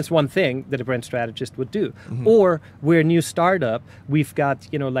 That's, for instance, one thing that a brand strategist would do. Or we're a new startup. We've got,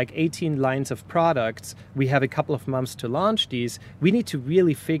 like 18 lines of products. We have a couple of months to launch these. We need to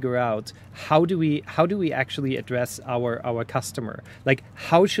really figure out how do we actually address our customer? Like,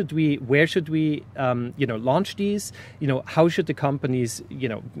 where should we, launch these? How should the companies,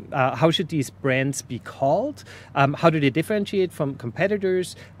 how should these brands be called? How do they differentiate from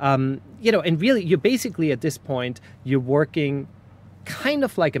competitors? And really, you're basically at this point, you're working kind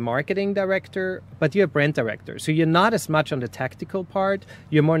of like a marketing director, but you're a brand director. So you're not as much on the tactical part,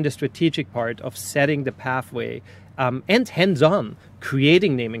 you're more on the strategic part of setting the pathway and hands-on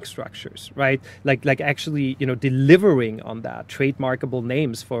creating naming structures, right? Like actually, delivering on that, trademarkable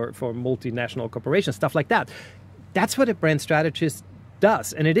names for multinational corporations, stuff like that. That's what a brand strategist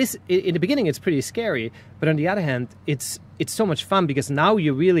does. And it is, in the beginning, it's pretty scary, but on the other hand, it's so much fun because now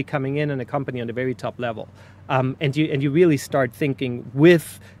you're really coming in a company on the very top level. And you really start thinking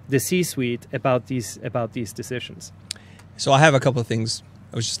with the C-suite about these decisions. So I have a couple of things.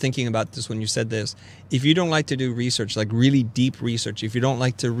 I was just thinking about this when you said this. If you don't like to do research, like really deep research, if you don't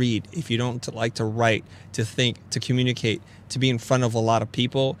like to read, if you don't like to write, to think, to communicate, to be in front of a lot of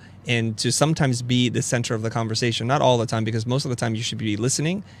people, and to sometimes be the center of the conversation, not all the time, because most of the time you should be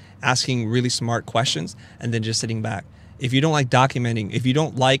listening, asking really smart questions, and then just sitting back. If you don't like documenting, if you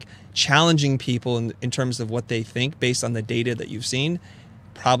don't like challenging people in terms of what they think based on the data that you've seen,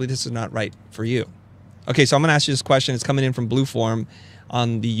 probably this is not right for you. Okay, so I'm going to ask you this question. It's coming in from Blueform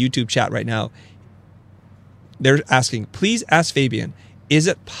on the YouTube chat right now. They're asking, please ask Fabian, is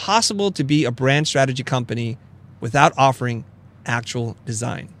it possible to be a brand strategy company without offering actual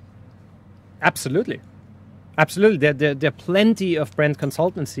design? Absolutely. Absolutely. There are plenty of brand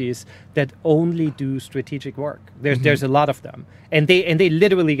consultancies that only do strategic work. There's a lot of them. And they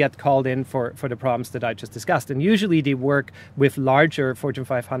literally get called in for the problems that I just discussed. And usually they work with larger Fortune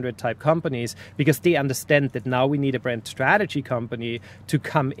 500 type companies because they understand that now we need a brand strategy company to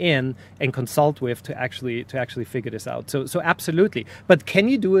come in and consult with to actually figure this out. So absolutely. But can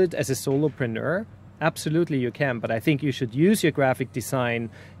you do it as a solopreneur? Absolutely you can, but I think you should use your graphic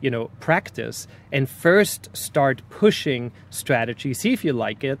design, practice and first start pushing strategy. See if you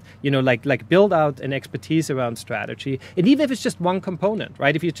like it, like build out an expertise around strategy. And even if it's just one component,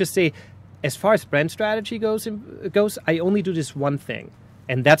 right? If you just say, as far as brand strategy goes, I only do this one thing.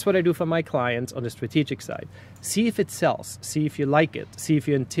 And that's what I do for my clients on the strategic side. See if it sells. See if you like it. See if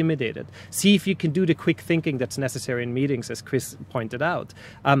you're intimidated. See if you can do the quick thinking that's necessary in meetings, as Chris pointed out.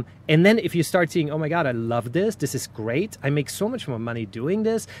 And then if you start seeing, oh my God, I love this. This is great. I make so much more money doing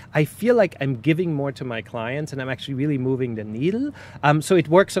this. I feel like I'm giving more to my clients and I'm actually really moving the needle. So it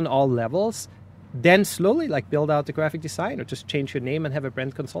works on all levels. Then slowly build out the graphic design or just change your name and have a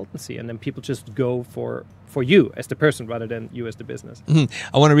brand consultancy. And then people just go for you as the person rather than you as the business.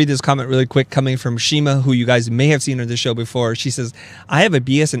 I want to read this comment really quick coming from Shima, who you guys may have seen on the show before. She says, I have a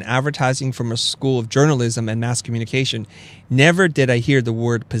BS in advertising from a school of journalism and mass communication. Never did I hear the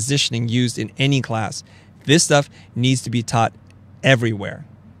word positioning used in any class. This stuff needs to be taught everywhere.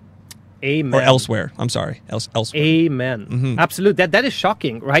 Amen. Or elsewhere. I'm sorry. Elsewhere. Amen. Absolutely. That is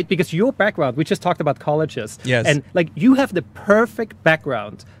shocking, right? Because your background, we just talked about colleges. Yes. And you have the perfect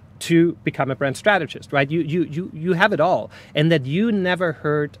background to become a brand strategist, right? You have it all. And that you never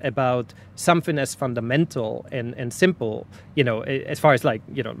heard about something as fundamental and simple, as far as like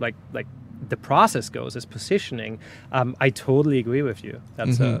the process goes, as positioning. I totally agree with you.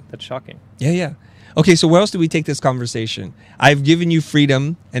 That's shocking. Yeah. Okay, so where else do we take this conversation? I've given you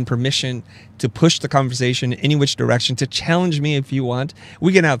freedom and permission to push the conversation in any which direction, to challenge me if you want.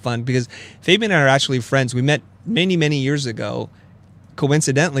 We can have fun because Fabian and I are actually friends. We met many, many years ago,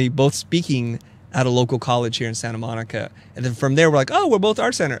 coincidentally, both speaking at a local college here in Santa Monica. And then from there, we're like, oh, we're both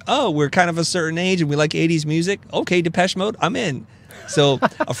Art Center. Oh, we're kind of a certain age and we like 80s music. Okay, Depeche Mode, I'm in. So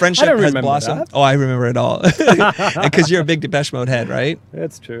a friendship has blossomed. That. Oh, I remember it all. Because you're a big Depeche Mode head, right?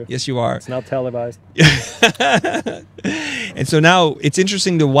 That's true. Yes, you are. It's not televised. And so now it's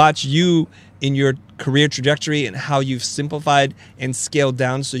interesting to watch you in your career trajectory and how you've simplified and scaled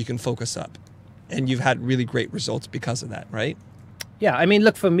down so you can focus up. And you've had really great results because of that, right? Yeah, I mean,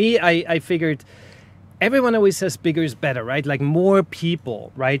 look, for me, I figured everyone always says bigger is better, right? Like more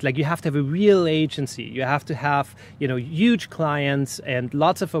people, right? Like you have to have a real agency. You have to have, huge clients and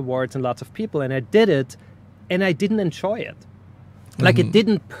lots of awards and lots of people. And I did it and I didn't enjoy it. Like it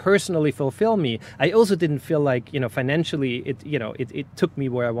didn't personally fulfill me. I also didn't feel like, financially it took me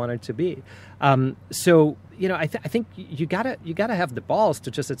where I wanted to be. So, I think you gotta have the balls to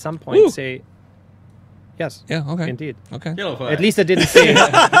just at some point say, yes. Yeah. Okay. Indeed. Okay. At least I didn't say.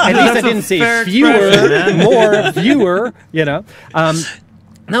 At least I didn't say fewer, more, viewer.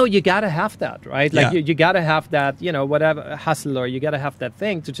 No, you gotta have that, right? Like you gotta have that, whatever hustle, or you gotta have that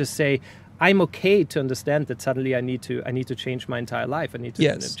thing to just say, I'm okay to understand that suddenly I need to change my entire life. I need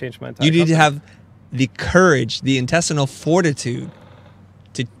to change my entire. You need to have the courage, the intestinal fortitude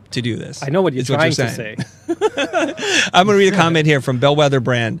to do this. I know what you're trying to say. I'm going to read a comment here from Bellwether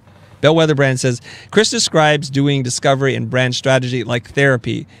Brand. Bellwether Brand says, Chris describes doing discovery and brand strategy like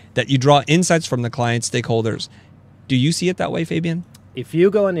therapy, that you draw insights from the client stakeholders. Do you see it that way, Fabian? If you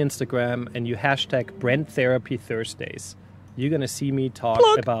go on Instagram and you hashtag Brand Therapy Thursdays, you're going to see me talk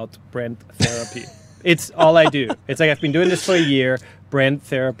about brand therapy. It's all I do. It's like I've been doing this for a year. Brand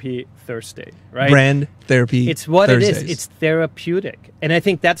Therapy Thursday, right? Brand Therapy It's what Thursdays. It is. It's therapeutic. And I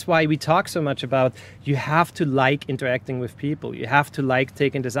think that's why we talk so much about you have to like interacting with people. You have to like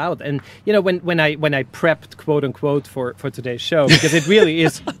taking this out. And, when I prepped, quote unquote, for today's show, because it really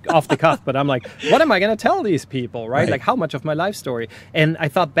is off the cuff, but I'm like, what am I going to tell these people, right? Like how much of my life story? And I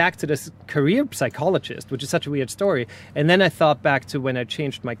thought back to this career psychologist, which is such a weird story. And then I thought back to when I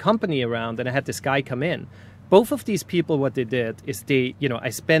changed my company around and I had this guy come in. Both of these people, what they did is I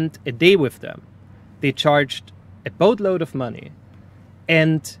spent a day with them. They charged a boatload of money.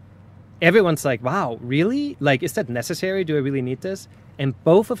 And everyone's like, wow, really? Like, is that necessary? Do I really need this? And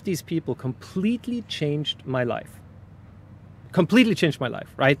both of these people completely changed my life. Completely changed my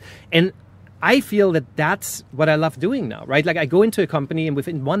life, right? And I feel that that's what I love doing now, right? Like I go into a company and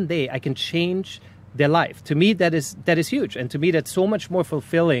within one day I can change their life. To me, that is huge. And to me, that's so much more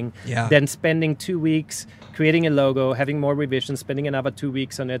fulfilling than spending 2 weeks creating a logo, having more revisions, spending another 2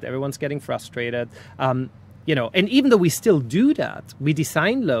 weeks on it. Everyone's getting frustrated. And even though we still do that, we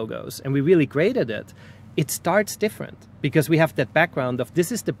design logos and we really great at it, it starts different because we have that background of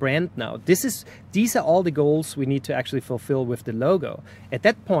this is the brand now. These are all the goals we need to actually fulfill with the logo. At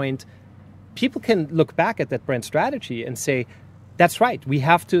that point, people can look back at that brand strategy and say, that's right, we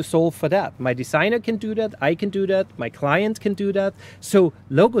have to solve for that. My designer can do that, I can do that, my client can do that. So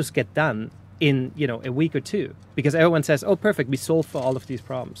logos get done in a week or two because everyone says, oh, perfect, we solved for all of these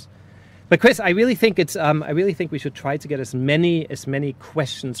problems. But Chris, I really think we should try to get as many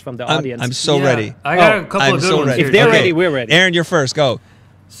questions from the audience. I'm so ready. I got a couple of good ones here. If they're ready, we're ready. Aaron, you're first. Go.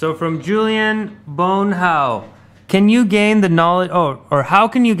 So from Julian Bonehow, can you gain the knowledge, or how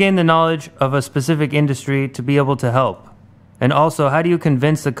can you gain the knowledge of a specific industry to be able to help? And also, how do you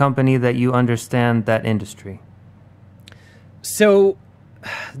convince the company that you understand that industry? So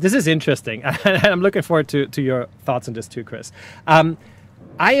this is interesting. I'm looking forward to your thoughts on this too, Chris.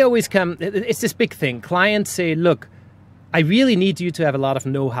 I always it's this big thing. Clients say, look, I really need you to have a lot of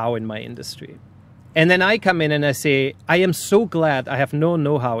know-how in my industry. And then I come in and I say, I am so glad I have no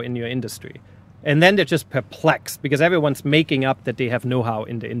know-how in your industry. And then they're just perplexed because everyone's making up that they have know-how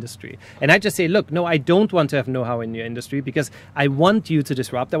in the industry. And I just say, look, no, I don't want to have know-how in your industry because I want you to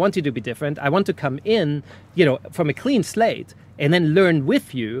disrupt. I want you to be different. I want to come in, from a clean slate and then learn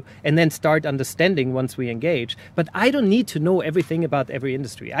with you and then start understanding once we engage. But I don't need to know everything about every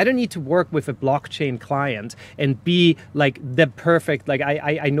industry. I don't need to work with a blockchain client and be like the perfect, like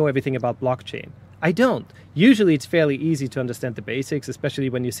I know everything about blockchain. I don't. Usually it's fairly easy to understand the basics, especially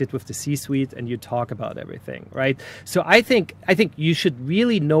when you sit with the C-suite and you talk about everything, right? So I think you should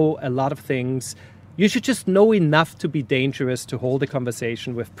really know a lot of things. You should just know enough to be dangerous to hold a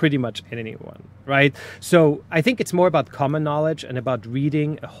conversation with pretty much anyone, right? So I think it's more about common knowledge and about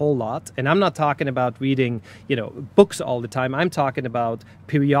reading a whole lot. And I'm not talking about reading, books all the time. I'm talking about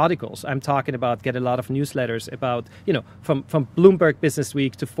periodicals. I'm talking about get a lot of newsletters about, from Bloomberg Business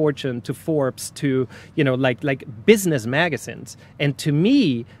Week to Fortune to Forbes to, like business magazines. And to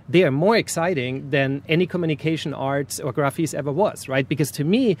me, they are more exciting than any communication arts or graphics ever was, right? Because to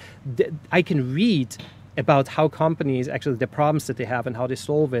me, I can read about how companies actually the problems that they have and how they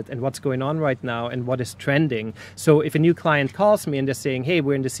solve it and what's going on right now and what is trending. So if a new client calls me and they're saying, hey,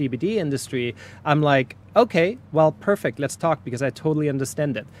 we're in the CBD industry, I'm like, okay, well, perfect, let's talk because I totally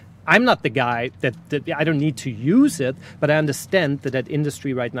understand it. I'm not the guy that I don't need to use it, but I understand that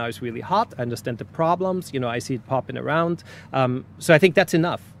industry right now is really hot. I understand the problems, I see it popping around. So I think that's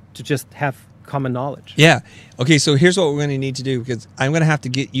enough to just have common knowledge. Yeah. Okay, so here's what we're going to need to do, because I'm going to have to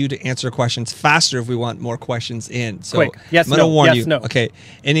get you to answer questions faster if we want more questions in. So Quick. Yes, I'm going to no. warn Yes, you. no. Okay.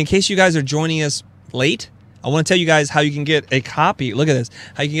 And in case you guys are joining us late, I want to tell you guys how you can get a copy. Look at this.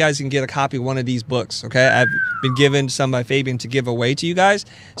 How you guys can get a copy of one of these books, okay? I've been given some by Fabian to give away to you guys.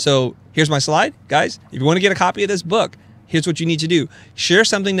 So here's my slide. Guys, if you want to get a copy of this book, here's what you need to do. Share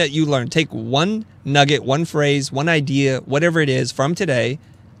something that you learned. Take one nugget, one phrase, one idea, whatever it is from today,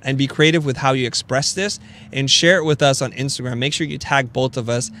 and be creative with how you express this, and share it with us on Instagram. Make sure you tag both of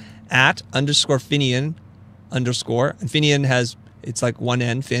us at _Finian_. And Finian has, it's like one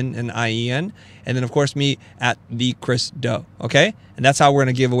N, Fin and IEN. And then, of course, me at the Chris Do. Okay? And that's how we're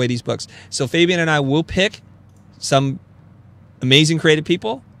going to give away these books. So Fabian and I will pick some amazing creative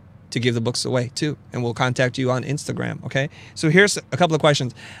people to give the books away too. And we'll contact you on Instagram. Okay? So here's a couple of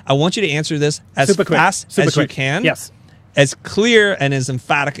questions. I want you to answer this as Super quick. fast Super as you quick. can. Yes. As clear and as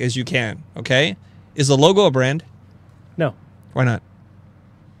emphatic as you can. Okay? Is the logo a brand? No. Why not?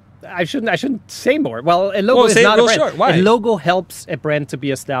 I shouldn't say more. Well, a logo Well, is say it not a real brand. short. Why? A logo helps a brand to be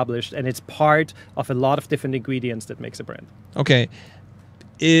established, and it's part of a lot of different ingredients that makes a brand. Okay.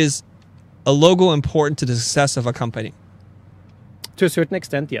 Is a logo important to the success of a company? To a certain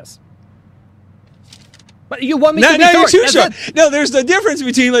extent, yes. But you want me No, to be no, short. you're too That's short. it. No, there's a difference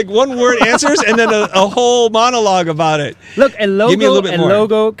between like one word answers and then a whole monologue about it. Look, a logo, Give me a little bit more.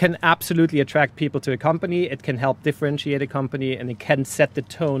 logo can absolutely attract people to a company. It can help differentiate a company, and it can set the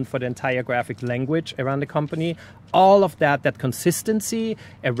tone for the entire graphic language around the company. All of that consistency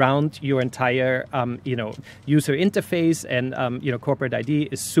around your entire, user interface and corporate ID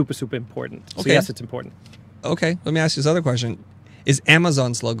is super, super important. So Okay. yes, it's important. Okay, let me ask you this other question. Is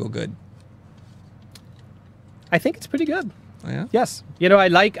Amazon's logo good? I think it's pretty good. Oh, yeah? Yes, I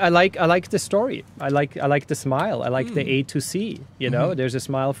like the story. I like the smile. I like the A to C. There's a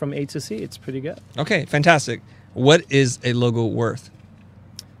smile from A to C. It's pretty good. Okay, fantastic. What is a logo worth?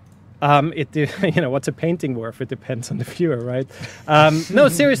 What's a painting worth? It depends on the viewer, right? No,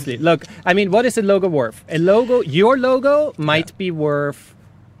 seriously. Look, what is a logo worth? Your logo might be worth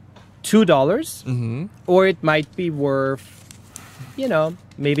 $2, or it might be worth,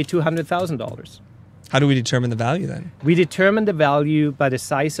 maybe $200,000. How do we determine the value then? We determine the value by the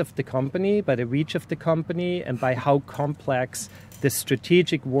size of the company, by the reach of the company, and by how complex the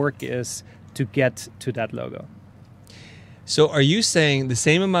strategic work is to get to that logo. So are you saying the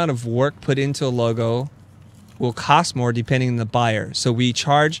same amount of work put into a logo will cost more depending on the buyer? So we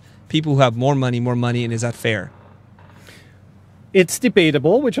charge people who have more money, and is that fair? It's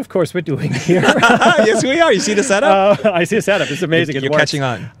debatable, which of course we're doing here. Yes, we are. You see the setup? I see a setup. It's amazing. You're it works. catching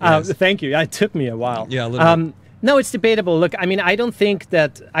on. Yes. Thank you. It took me a while. Yeah, a little bit. No, it's debatable. Look, I don't think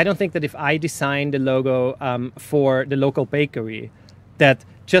that if I design the logo for the local bakery, that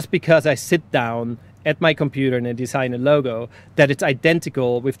just because I sit down at my computer and I design a logo, that it's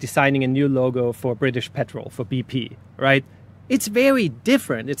identical with designing a new logo for British Petrol, for BP, right? It's very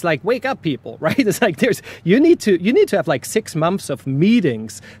different. It's like, wake up, people, right? It's like you need to have like 6 months of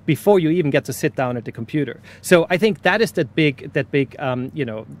meetings before you even get to sit down at the computer. So I think that is that big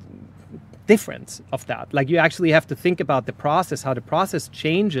difference of that. Like, you actually have to think about the process, how the process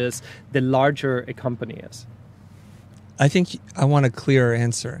changes the larger a company is. I think I want a clearer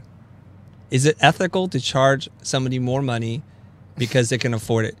answer. Is it ethical to charge somebody more money because they can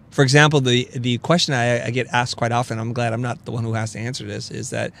afford it? For example, the question I get asked quite often, I'm glad I'm not the one who has to answer this, is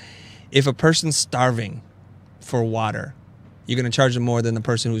that if a person's starving for water, you're going to charge them more than the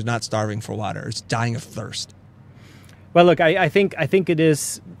person who's not starving for water, is dying of thirst. Well, look, I think it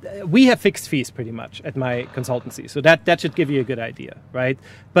is. We have fixed fees pretty much at my consultancy, so that should give you a good idea, right?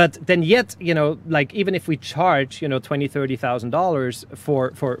 But then yet, like, even if we charge $20,000-$30,000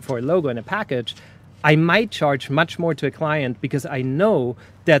 for a logo and a package, I might charge much more to a client because I know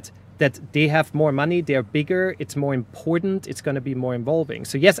that they have more money, they're bigger, it's more important, it's going to be more involving.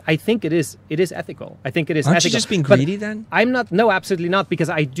 So yes, I think it is ethical. I think it is Aren't ethical. you just being greedy then? I'm not. No, absolutely not, because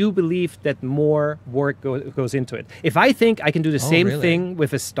I do believe that more work goes into it. If I think I can do the same thing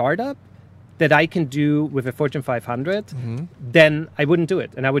with a startup that I can do with a Fortune 500, then I wouldn't do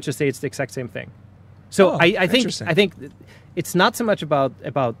it, and I would just say it's the exact same thing. So I think it's not so much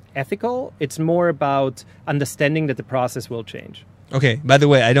about ethical. It's more about understanding that the process will change. Okay, by the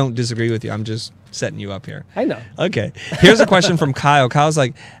way, I don't disagree with you. I'm just setting you up here. I know. Okay, here's a question from Kyle. Kyle's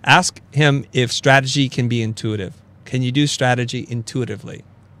like, ask him if strategy can be intuitive. Can you do strategy intuitively?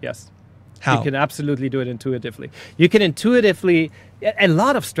 Yes. How? You can absolutely do it intuitively. You can intuitively, a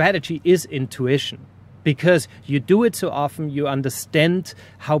lot of strategy is intuition, because you do it so often, you understand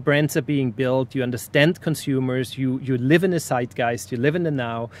how brands are being built, you understand consumers, you live in the zeitgeist, you live in the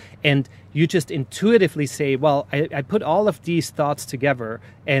now, and you just intuitively say, well, I put all of these thoughts together,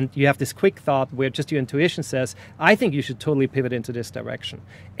 and you have this quick thought where just your intuition says, I think you should totally pivot into this direction.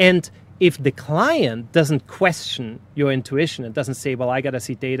 And if the client doesn't question your intuition and doesn't say, well, I got to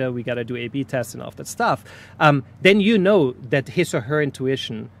see data, we got to do A/B tests and all that stuff, then you know that his or her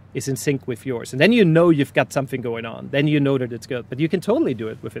intuition is in sync with yours. And then you know you've got something going on. Then you know that it's good. But you can totally do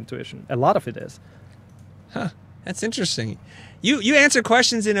it with intuition. A lot of it is. Huh. That's interesting. You answer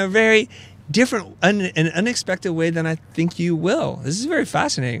questions in a very different and unexpected way than I think you will. This is very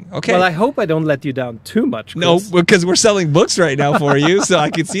fascinating. Okay. Well, I hope I don't let you down too much, Chris. No, because we're selling books right now for you, so I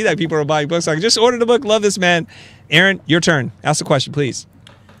can see that people are buying books. So I just ordered a book. Love this man. Aaron, your turn. Ask a question, please.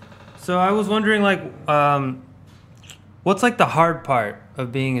 So I was wondering, like, what's like the hard part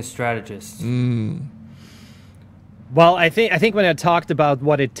of being a strategist? Well, I think when I talked about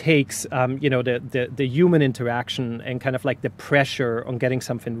what it takes, you know, the human interaction and kind of like the pressure on getting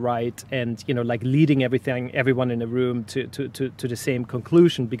something right, and you know, like leading everyone in the room to the same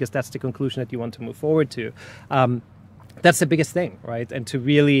conclusion, because that's the conclusion that you want to move forward to. That's the biggest thing, right? And to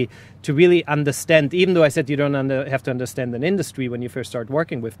really understand, even though I said you don't have to understand an industry when you first start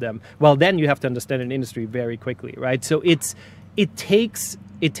working with them, well, then you have to understand an industry very quickly, right? So it takes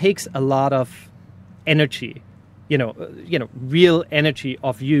a lot of energy, you know, real energy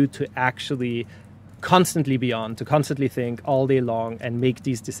of you to actually constantly be on, to constantly think all day long and make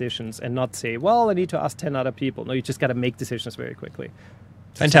these decisions, and not say, well, I need to ask 10 other people. No, you just got to make decisions very quickly.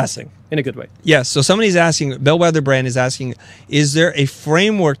 Fantastic. In a good way. Yes. So somebody's asking, Bellwether Brand is asking, is there a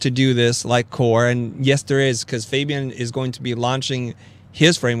framework to do this like Core? And yes, there is, because Fabian is going to be launching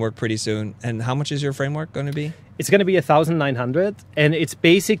his framework pretty soon. And how much is your framework going to be? It's going to be 1,900, and it's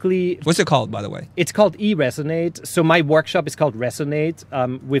basically... What's it called, by the way? It's called eResonate. So my workshop is called Resonate,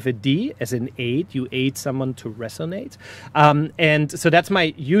 with a D, as in aid. You aid someone to resonate. And so that's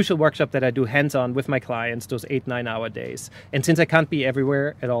my usual workshop that I do hands-on with my clients, those 8-9 hour days. And since I can't be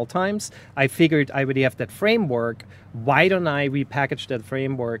everywhere at all times, I figured I already have that framework. Why don't I repackage that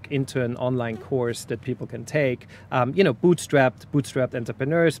framework into an online course that people can take? You know, bootstrapped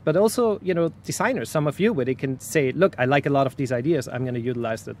entrepreneurs, but also, you know, designers, some of you, where they can say, look, I like a lot of these ideas. I'm going to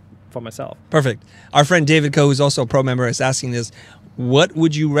utilize that for myself. Perfect. Our friend David Coe, who's also a pro member, is asking this. What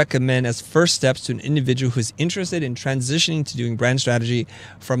would you recommend as first steps to an individual who's interested in transitioning to doing brand strategy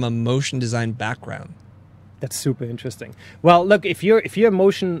from a motion design background? That's super interesting. Well, look, if you're a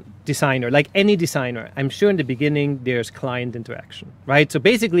motion designer, like any designer, I'm sure in the beginning there's client interaction, right? So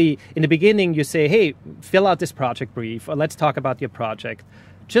basically, in the beginning, you say, hey, fill out this project brief, or let's talk about your project.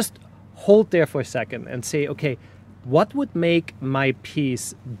 Just hold there for a second and say, okay, what would make my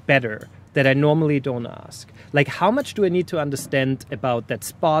piece better that I normally don't ask? Like, how much do I need to understand about that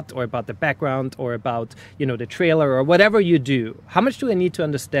spot, or about the background, or about, you know, the trailer, or whatever you do? How much do I need to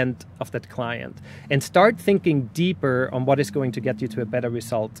understand of that client? And start thinking deeper on what is going to get you to a better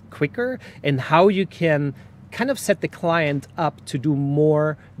result quicker, and how you can kind of set the client up to do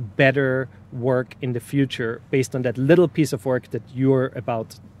more, better work in the future based on that little piece of work that you're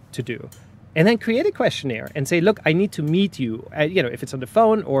about to do. And then create a questionnaire and say, look, I need to meet you. You know, if it's on the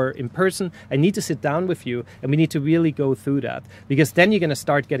phone or in person, I need to sit down with you, and we need to really go through that, because then you're going to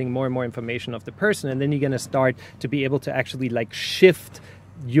start getting more and more information of the person, and then you're going to start to be able to actually like shift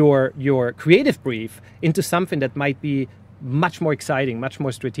your creative brief into something that might be much more exciting, much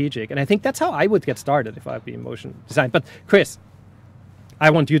more strategic. And I think that's how I would get started if I'd be in motion design. But Chris, I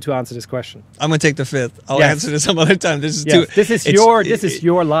want you to answer this question. I'm going to take the fifth. I'll answer this some other time. This is This is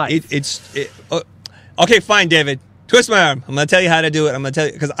your life. Okay, fine, David. Twist my arm. I'm going to tell you how to do it. I'm going to tell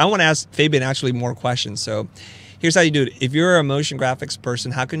you, because I want to ask Fabian actually more questions. So here's how you do it. If you're a motion graphics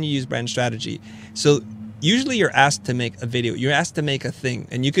person, how can you use brand strategy? So usually you're asked to make a video. You're asked to make a thing.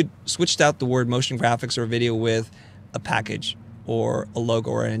 And you could switch out the word motion graphics or video with a package, or a logo,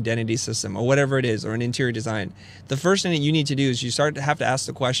 or an identity system, or whatever it is, or an interior design. The first thing that you need to do is you start to have to ask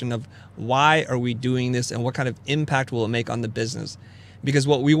the question of, why are we doing this, and what kind of impact will it make on the business? Because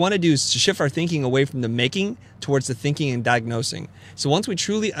what we want to do is to shift our thinking away from the making towards the thinking and diagnosing. So once we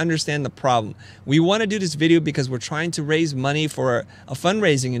truly understand the problem, we want to do this video because we're trying to raise money for a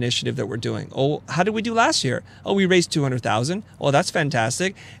fundraising initiative that we're doing. Oh, how did we do last year? Oh, we raised $200,000. Oh, that's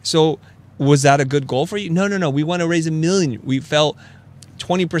fantastic. So was that a good goal for you? No. We want to raise $1 million. We fell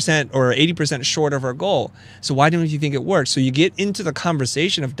 20% or 80% short of our goal. So why don't you think it works? So you get into the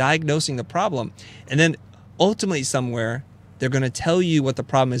conversation of diagnosing the problem, and then ultimately somewhere they're going to tell you what the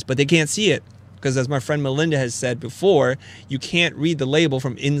problem is, but they can't see it. Because as my friend Melinda has said before, you can't read the label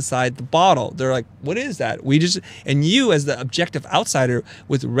from inside the bottle. They're like, what is that? And you as the objective outsider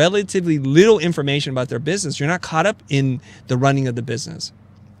with relatively little information about their business, you're not caught up in the running of the business.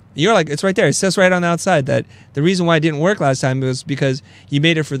 You're like, it's right there. It says right on the outside that the reason why it didn't work last time was because you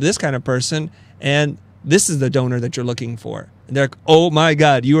made it for this kind of person, and this is the donor that you're looking for. And they're like, oh my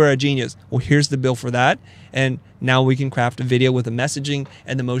God, you are a genius. Well, here's the bill for that. And now we can craft a video with the messaging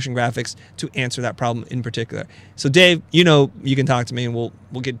and the motion graphics to answer that problem in particular. So Dave, you can talk to me and we'll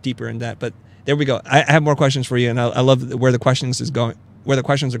get deeper in that. But there we go. I have more questions for you, and I love where the questions are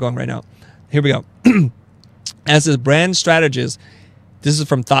going right now. Here we go. As a brand strategist, this is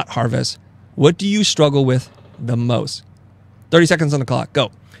from Thought Harvest. What do you struggle with the most? 30 seconds on the clock.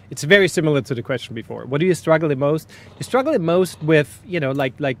 Go. It's very similar to the question before. What do you struggle the most? You struggle the most with,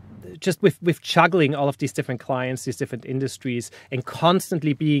 just with juggling all of these different clients, these different industries, and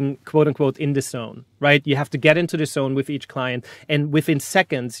constantly being, quote unquote, in the zone, right? You have to get into the zone with each client, and within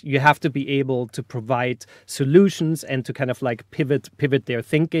seconds, you have to be able to provide solutions and to kind of like pivot their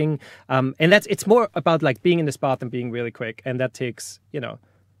thinking. And it's more about like being in the spot and being really quick. And that takes,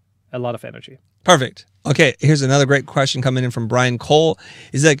 a lot of energy. Perfect. Okay, here's another great question coming in from Brian Cole.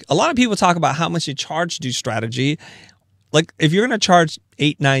 Is like, a lot of people talk about how much you charge to do strategy. Like, if you're going to charge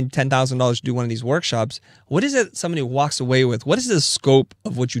 $8,000, $9,000, $10,000 to do one of these workshops, what is it somebody walks away with? What is the scope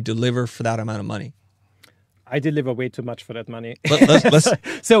of what you deliver for that amount of money? I deliver way too much for that money.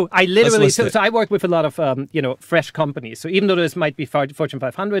 So I literally, so I work with a lot of, fresh companies. So even though this might be Fortune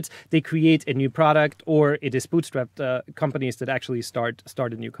 500s, they create a new product, or it is bootstrapped companies that actually start a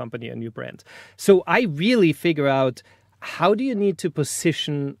new company, a new brand. So I really figure out, how do you need to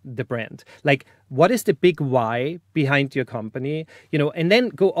position the brand? Like, what is the big why behind your company? And then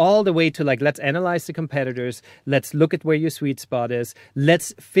go all the way to like, let's analyze the competitors. Let's look at where your sweet spot is.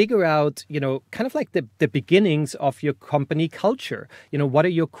 Let's figure out, kind of like the beginnings of your company culture. What are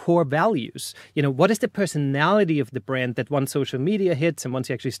your core values? What is the personality of the brand that once social media hits and once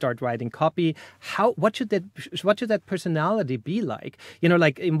you actually start writing copy, what should that personality be like?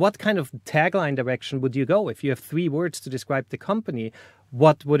 Like, in what kind of tagline direction would you go? If you have 3 words to describe the company,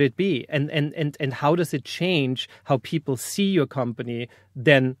 what would it be? And how does it change how people see your company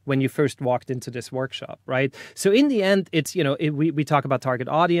than when you first walked into this workshop, right? So in the end, it's, we talk about target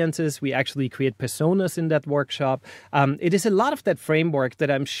audiences. We actually create personas in that workshop. It is a lot of that framework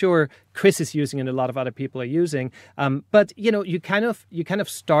that I'm sure Chris is using and a lot of other people are using. But, you kind of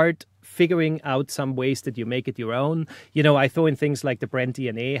start figuring out some ways that you make it your own. I throw in things like the brand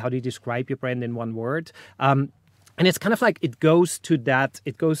DNA. How do you describe your brand in one word? And it's kind of like it goes to that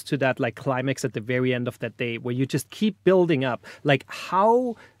like climax at the very end of that day where you just keep building up. Like,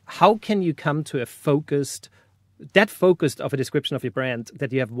 how can you come to a focused of a description of your brand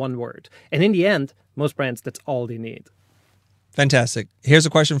that you have one word? And in the end, most brands, that's all they need. Fantastic. Here's a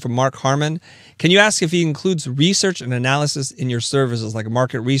question from Mark Harmon. Can you ask if he includes research and analysis in your services, like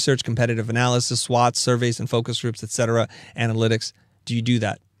market research, competitive analysis, SWOT, surveys and focus groups, etc., analytics? Do you do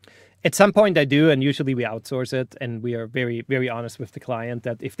that? At some point I do, and usually we outsource it, and we are very, very honest with the client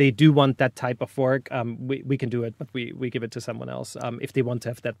that if they do want that type of work, we can do it, but we give it to someone else if they want to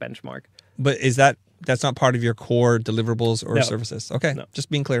have that benchmark. But that's not part of your core deliverables or services? Okay, no.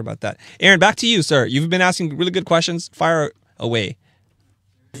 Just being clear about that. Aaron, back to you, sir. You've been asking really good questions. Fire away.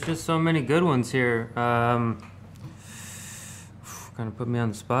 There's just so many good ones here. Kind of put me on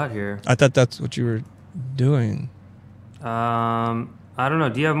the spot here. I thought that's what you were doing. I don't know.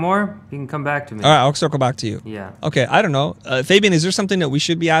 Do you have more? You can come back to me. All right, I'll circle back to you. Yeah. Okay, I don't know. Fabian, is there something that we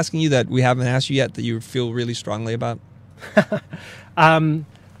should be asking you that we haven't asked you yet that you feel really strongly about?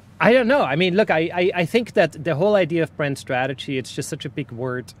 I don't know. I mean, look, I think that the whole idea of brand strategy, it's just such a big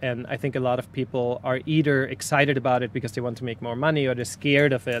word. And I think a lot of people are either excited about it because they want to make more money, or they're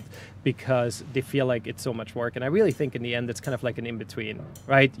scared of it because they feel like it's so much work. And I really think in the end, it's kind of like an in-between,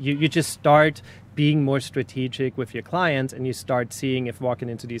 right? You just start being more strategic with your clients, and you start seeing if walking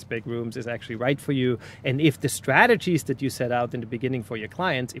into these big rooms is actually right for you. And if the strategies that you set out in the beginning for your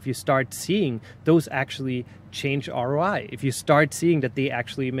clients, if you start seeing those actually change ROI, if you start seeing that they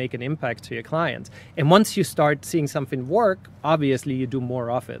actually make an impact to your clients. And once you start seeing something work, obviously you do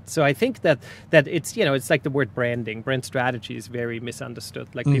more of it. So I think that it's, it's like the word branding. Brand strategy is very misunderstood.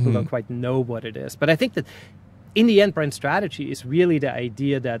 Like people don't quite know what it is. But I think that in the end, brand strategy is really the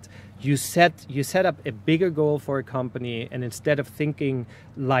idea that you set up a bigger goal for a company, and instead of thinking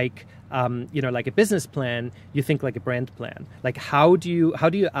like like a business plan, you think like a brand plan. Like how do you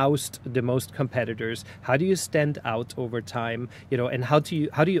oust the most competitors? How do you stand out over time? And how do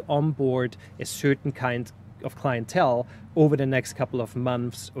you onboard a certain kind of clientele over the next couple of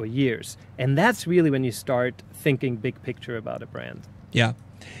months or years. And that's really when you start thinking big picture about a brand. Yeah.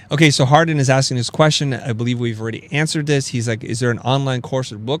 Okay, so Hardin is asking this question. I believe we've already answered this. He's like, is there an online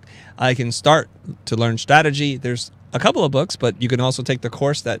course or book I can start to learn strategy? There's a couple of books, but you can also take the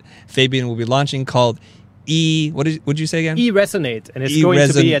course that Fabian will be launching called what did you say again? eResonate, and it's going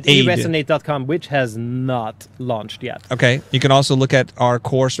to be at eResonate.com, which has not launched yet. Okay. You can also look at our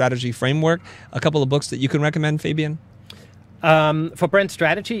core strategy framework. A couple of books that you can recommend, Fabian? For brand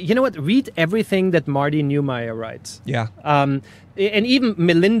strategy, you know what? Read everything that Marty Neumeier writes. Yeah. And even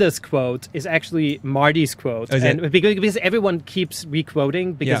Melinda's quote is actually Marty's quote. And because everyone keeps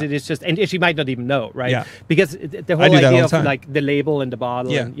re-quoting because it is just, and she might not even know, right? Yeah. Because the whole idea of like the label and the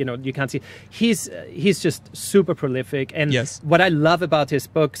bottle, and you can't see. He's just super prolific. And what I love about his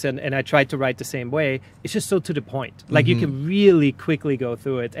books, and I try to write the same way, it's just so to the point. Like you can really quickly go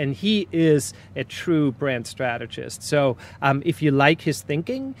through it. And he is a true brand strategist. So if you like his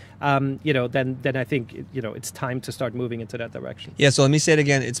thinking, then I think, it's time to start moving into that direction. Yeah, so let me say it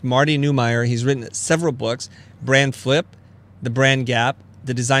again. It's Marty Neumeier. He's written several books: Brand Flip, The Brand Gap,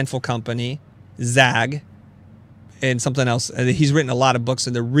 The Designful Company, Zag, and something else. He's written a lot of books,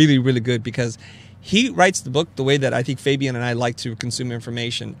 and they're really, really good because he writes the book the way that I think Fabian and I like to consume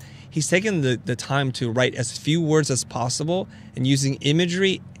information. He's taken the time to write as few words as possible and using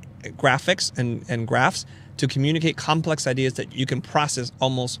imagery, graphics, and graphs to communicate complex ideas that you can process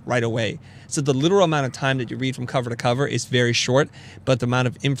almost right away. So the literal amount of time that you read from cover to cover is very short, but the amount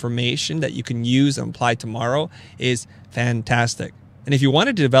of information that you can use and apply tomorrow is fantastic. And if you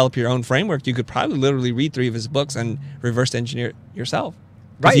wanted to develop your own framework, you could probably literally read 3 of his books and reverse engineer it yourself.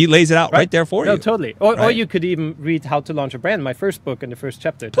 Right. He lays it out right there for you. No, totally. Or you could even read How to Launch a Brand, my first book, in the first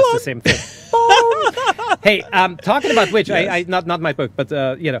chapter. It does the same thing. Hey, talking about which, I not my book, but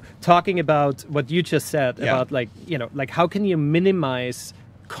talking about what you just said about like how can you minimize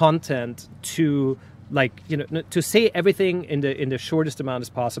content to to say everything in the shortest amount as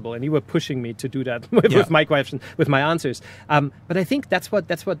possible, and you were pushing me to do that with my question, with my answers. But I think that's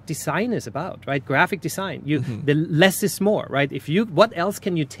what design is about, right? Graphic design. The less is more, right? What else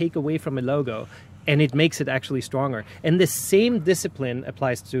can you take away from a logo, and it makes it actually stronger? And the same discipline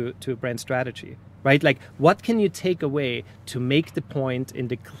applies to brand strategy, right? Like, what can you take away to make the point in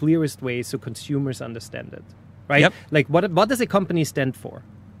the clearest way so consumers understand it, right? Yep. Like, what does a company stand for?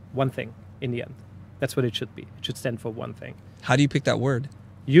 One thing in the end. That's what it should be. It should stand for one thing. How do you pick that word?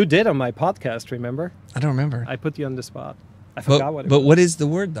 You did on my podcast, remember? I don't remember. I put you on the spot. I forgot what it was. But what is the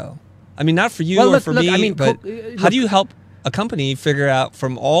word, though? I mean, not for you or for me, but how do you help a company figure out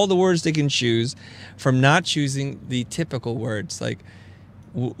from all the words they can choose, from not choosing the typical words, like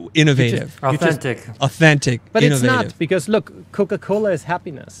innovative, authentic. But innovative. It's not, because look, Coca-Cola is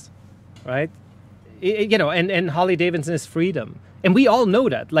happiness, right? And Harley Davidson is freedom. And we all know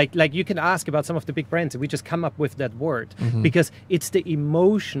that. Like you can ask about some of the big brands, and we just come up with that word because it's the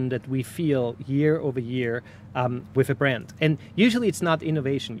emotion that we feel year over year with a brand. And usually it's not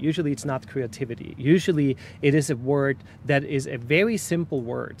innovation. Usually it's not creativity. Usually it is a word that is a very simple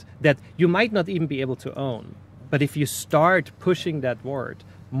word that you might not even be able to own. But if you start pushing that word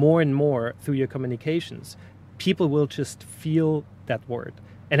more and more through your communications, people will just feel that word.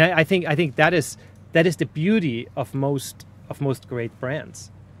 And I think that is the beauty of most great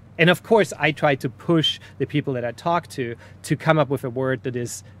brands. And of course, I try to push the people that I talk to come up with a word that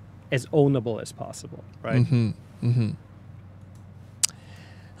is as ownable as possible, right?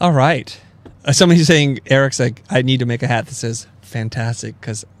 All right. Somebody's saying, Eric's like, I need to make a hat that says fantastic,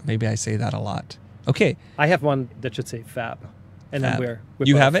 because maybe I say that a lot. Okay. I have one that should say fab. And Fab. then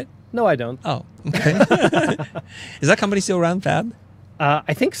You have it? No, I don't. Oh, okay. Is that company still around, Fab?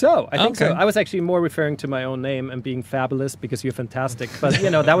 I think so. I think so. Okay. I was actually more referring to my own name and being fabulous because you're fantastic. But,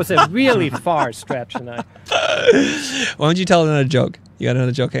 that was a really far stretch. And Why don't you tell another joke? You got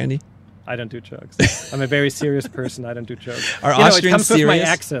another joke, Andy? I don't do jokes. I'm a very serious person. I don't do jokes. Are it Austrians comes with my serious?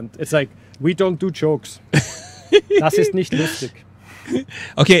 accent. It's like, we don't do jokes. Das ist nicht lustig.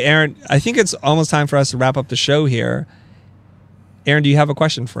 Okay, Aaron, I think it's almost time for us to wrap up the show here. Aaron, do you have a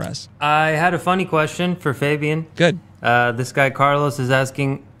question for us? I had a funny question for Fabian. Good. This guy Carlos is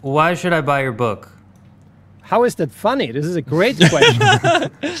asking, why should I buy your book? How is that funny? This is a great question.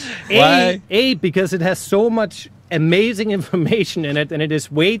 Why? Because it has so much amazing information in it, and it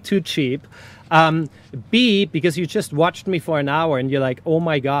is way too cheap. B, because you just watched me for an hour and you're like, oh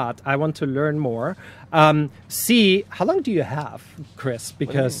my God, I want to learn more. C, how long do you have, Chris?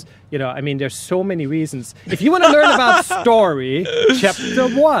 Because, I mean, there's so many reasons. If you want to learn about story, chapter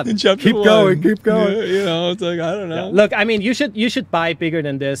 1. Keep going. Yeah, it's like, I don't know. Yeah. Look, I mean, you should buy bigger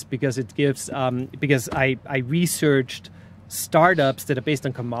than this because it gives, because I researched startups that are based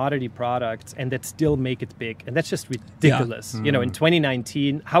on commodity products and that still make it big, and that's just ridiculous. In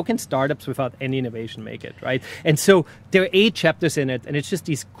 2019, how can startups without any innovation make it, right? And so there are 8 chapters in it, and it's just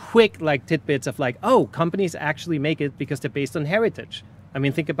these quick tidbits of companies actually make it because they're based on heritage. I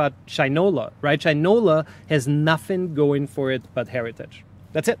mean, think about Shinola, right? Shinola has nothing going for it but heritage.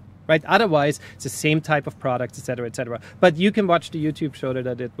 That's it. Right? Otherwise, it's the same type of product, et cetera, et cetera. But you can watch the YouTube show that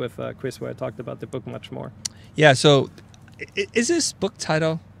I did with Chris, where I talked about the book much more. Yeah. So, is this book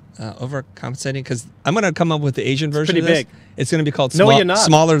title overcompensating? Because I'm going to come up with the Asian version of this. Pretty big. It's going to be called you're not.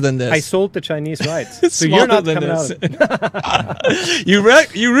 Smaller Than This. I sold the Chinese rights. So you're not coming out. You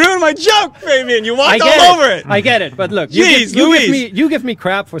ruined my joke, Fabian. You walked all over it. I get it. But look, you give me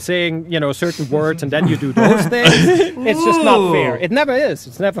crap for saying, certain words and then you do those things. It's just not fair. It never is.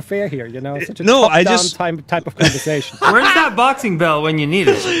 It's never fair here, It's such a top-down type of conversation. Where's that boxing bell when you need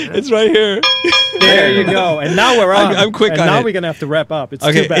it? It's right here. There you go. And now we're on. I'm quick and on now it. We're going to have to wrap up. It's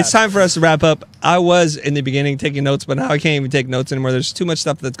okay, too bad. it's time for us to wrap up. I was in the beginning taking notes, but now I can't even take notes anymore. There's too much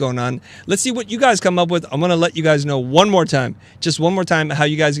stuff that's going on. Let's see what you guys come up with. I'm going to let you guys know one more time, how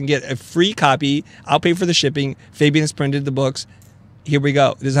you guys can get a free copy. I'll pay for the shipping. Fabian has printed the books. Here we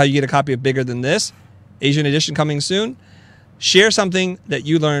go. This is how you get a copy of Bigger Than This. Asian edition coming soon. Share something that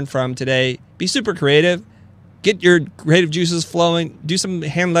you learned from today. Be super creative. Get your creative juices flowing. Do some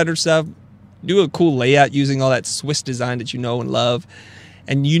hand-lettered stuff. Do a cool layout using all that Swiss design that you know and love.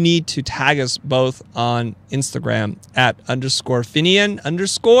 And you need to tag us both on Instagram at _Finian_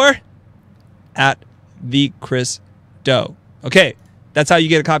 at the Chris Doe. Okay, that's how you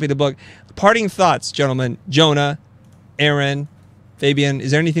get a copy of the book. Parting thoughts, gentlemen. Jonah, Aaron, Fabian,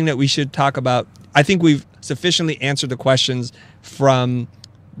 is there anything that we should talk about? I think we've sufficiently answered the questions from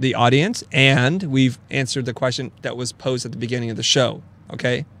the audience, and we've answered the question that was posed at the beginning of the show.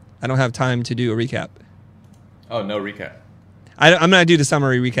 Okay? I don't have time to do a recap. Oh, no recap. I'm going to do the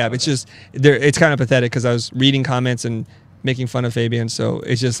summary recap. It's just, it's kind of pathetic because I was reading comments and making fun of Fabian, so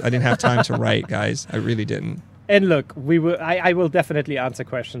it's just, I didn't have time to write, guys. I really didn't. And look, I will definitely answer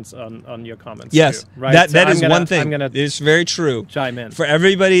questions on your comments. Yes, too, right? that is one thing. It's very true. Chime in. For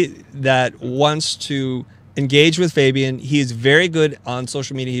everybody that wants to engage with Fabian, he is very good on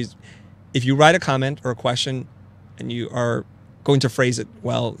social media. If you write a comment or a question and you are going to phrase it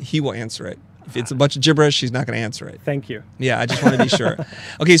well, he will answer it. If it's a bunch of gibberish, he's not going to answer it. Thank you. Yeah, I just want to be sure.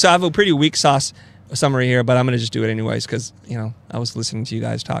 Okay, so I have a pretty weak sauce summary here, but I'm going to just do it anyways because, I was listening to you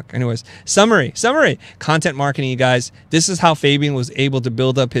guys talk. Anyways, summary. Content marketing, you guys. This is how Fabian was able to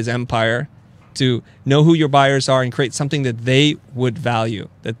build up his empire, to know who your buyers are and create something that they would value.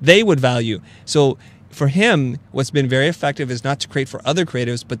 So for him, what's been very effective is not to create for other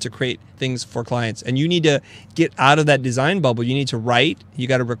creatives, but to create things for clients. And you need to get out of that design bubble. You need to write. You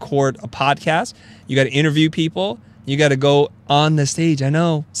got to record a podcast. You got to interview people. You got to go on the stage. I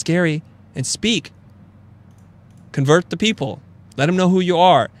know, scary, and speak. Convert the people. Let them know who you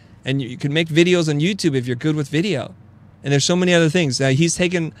are. And you can make videos on YouTube if you're good with video. And there's so many other things. He's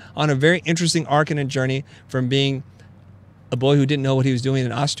taken on a very interesting arc in a journey from being a boy who didn't know what he was doing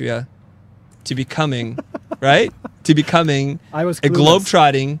in Austria to becoming, right? To becoming a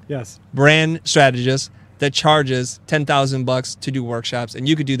globe-trotting brand strategist that charges $10,000 to do workshops. And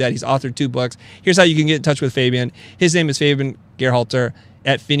you could do that. He's authored 2 books. Here's how you can get in touch with Fabian. His name is Fabian Geyrhalter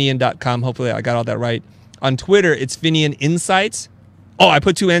at Finian.com. Hopefully I got all that right. On Twitter, it's Finian Insights. Oh, I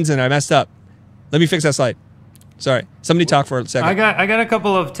put 2 N's in it. I messed up. Let me fix that slide. Sorry. Somebody talk for a second. I got a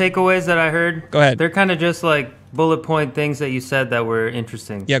couple of takeaways that I heard. Go ahead. They're kind of just like bullet point things that you said that were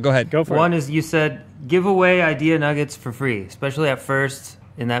interesting. Yeah, go ahead. Go for it. One is you said give away idea nuggets for free, especially at first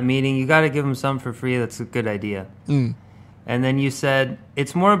in that meeting. You got to give them some for free. That's a good idea. And then you said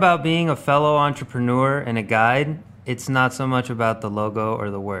it's more about being a fellow entrepreneur and a guide. It's not so much about the logo or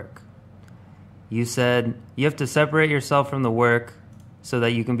the work. You said you have to separate yourself from the work so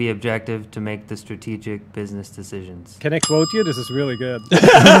that you can be objective to make the strategic business decisions. Can I quote you? This is really good.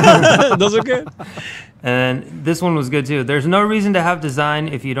 Those are good. And this one was good too. There's no reason to have design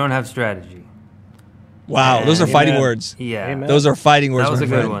if you don't have strategy. Wow, And those are fighting words. Yeah. Amen. Those are fighting words. That was my a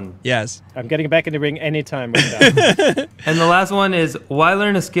good friend. one. Yes. I'm getting back in the ring anytime with that. And the last one is why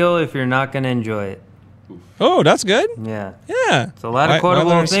learn a skill if you're not going to enjoy it? Oh, that's good. Yeah. Yeah. It's a lot of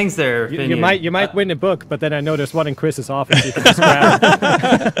quotable things there. You might win a book, but then I know there's one in Chris's office you can just grab.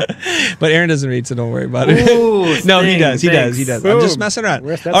 But Aaron doesn't read, so don't worry about it. Ooh, No, he does. He does. He does. I'm just Boom. messing around.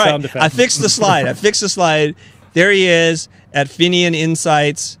 Where's that All sound right. effect? I fixed the slide. There he is at Finian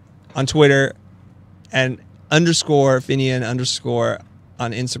Insights on Twitter and _Finian_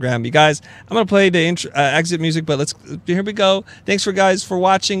 on Instagram. You guys, I'm going to play the exit music, but here we go. Thanks for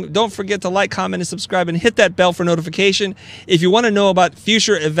watching. Don't forget to like, comment, and subscribe, and hit that bell for notification. If you want to know about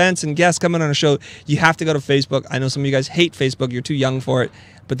future events and guests coming on the show, you have to go to Facebook. I know some of you guys hate Facebook. You're too young for it,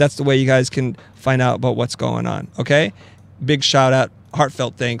 but that's the way you guys can find out about what's going on, okay? Big shout out,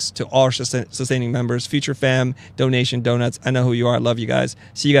 heartfelt thanks to all our sustaining members, Future Fam, Donation, Donuts. I know who you are. I love you guys.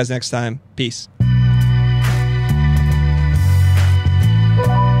 See you guys next time. Peace.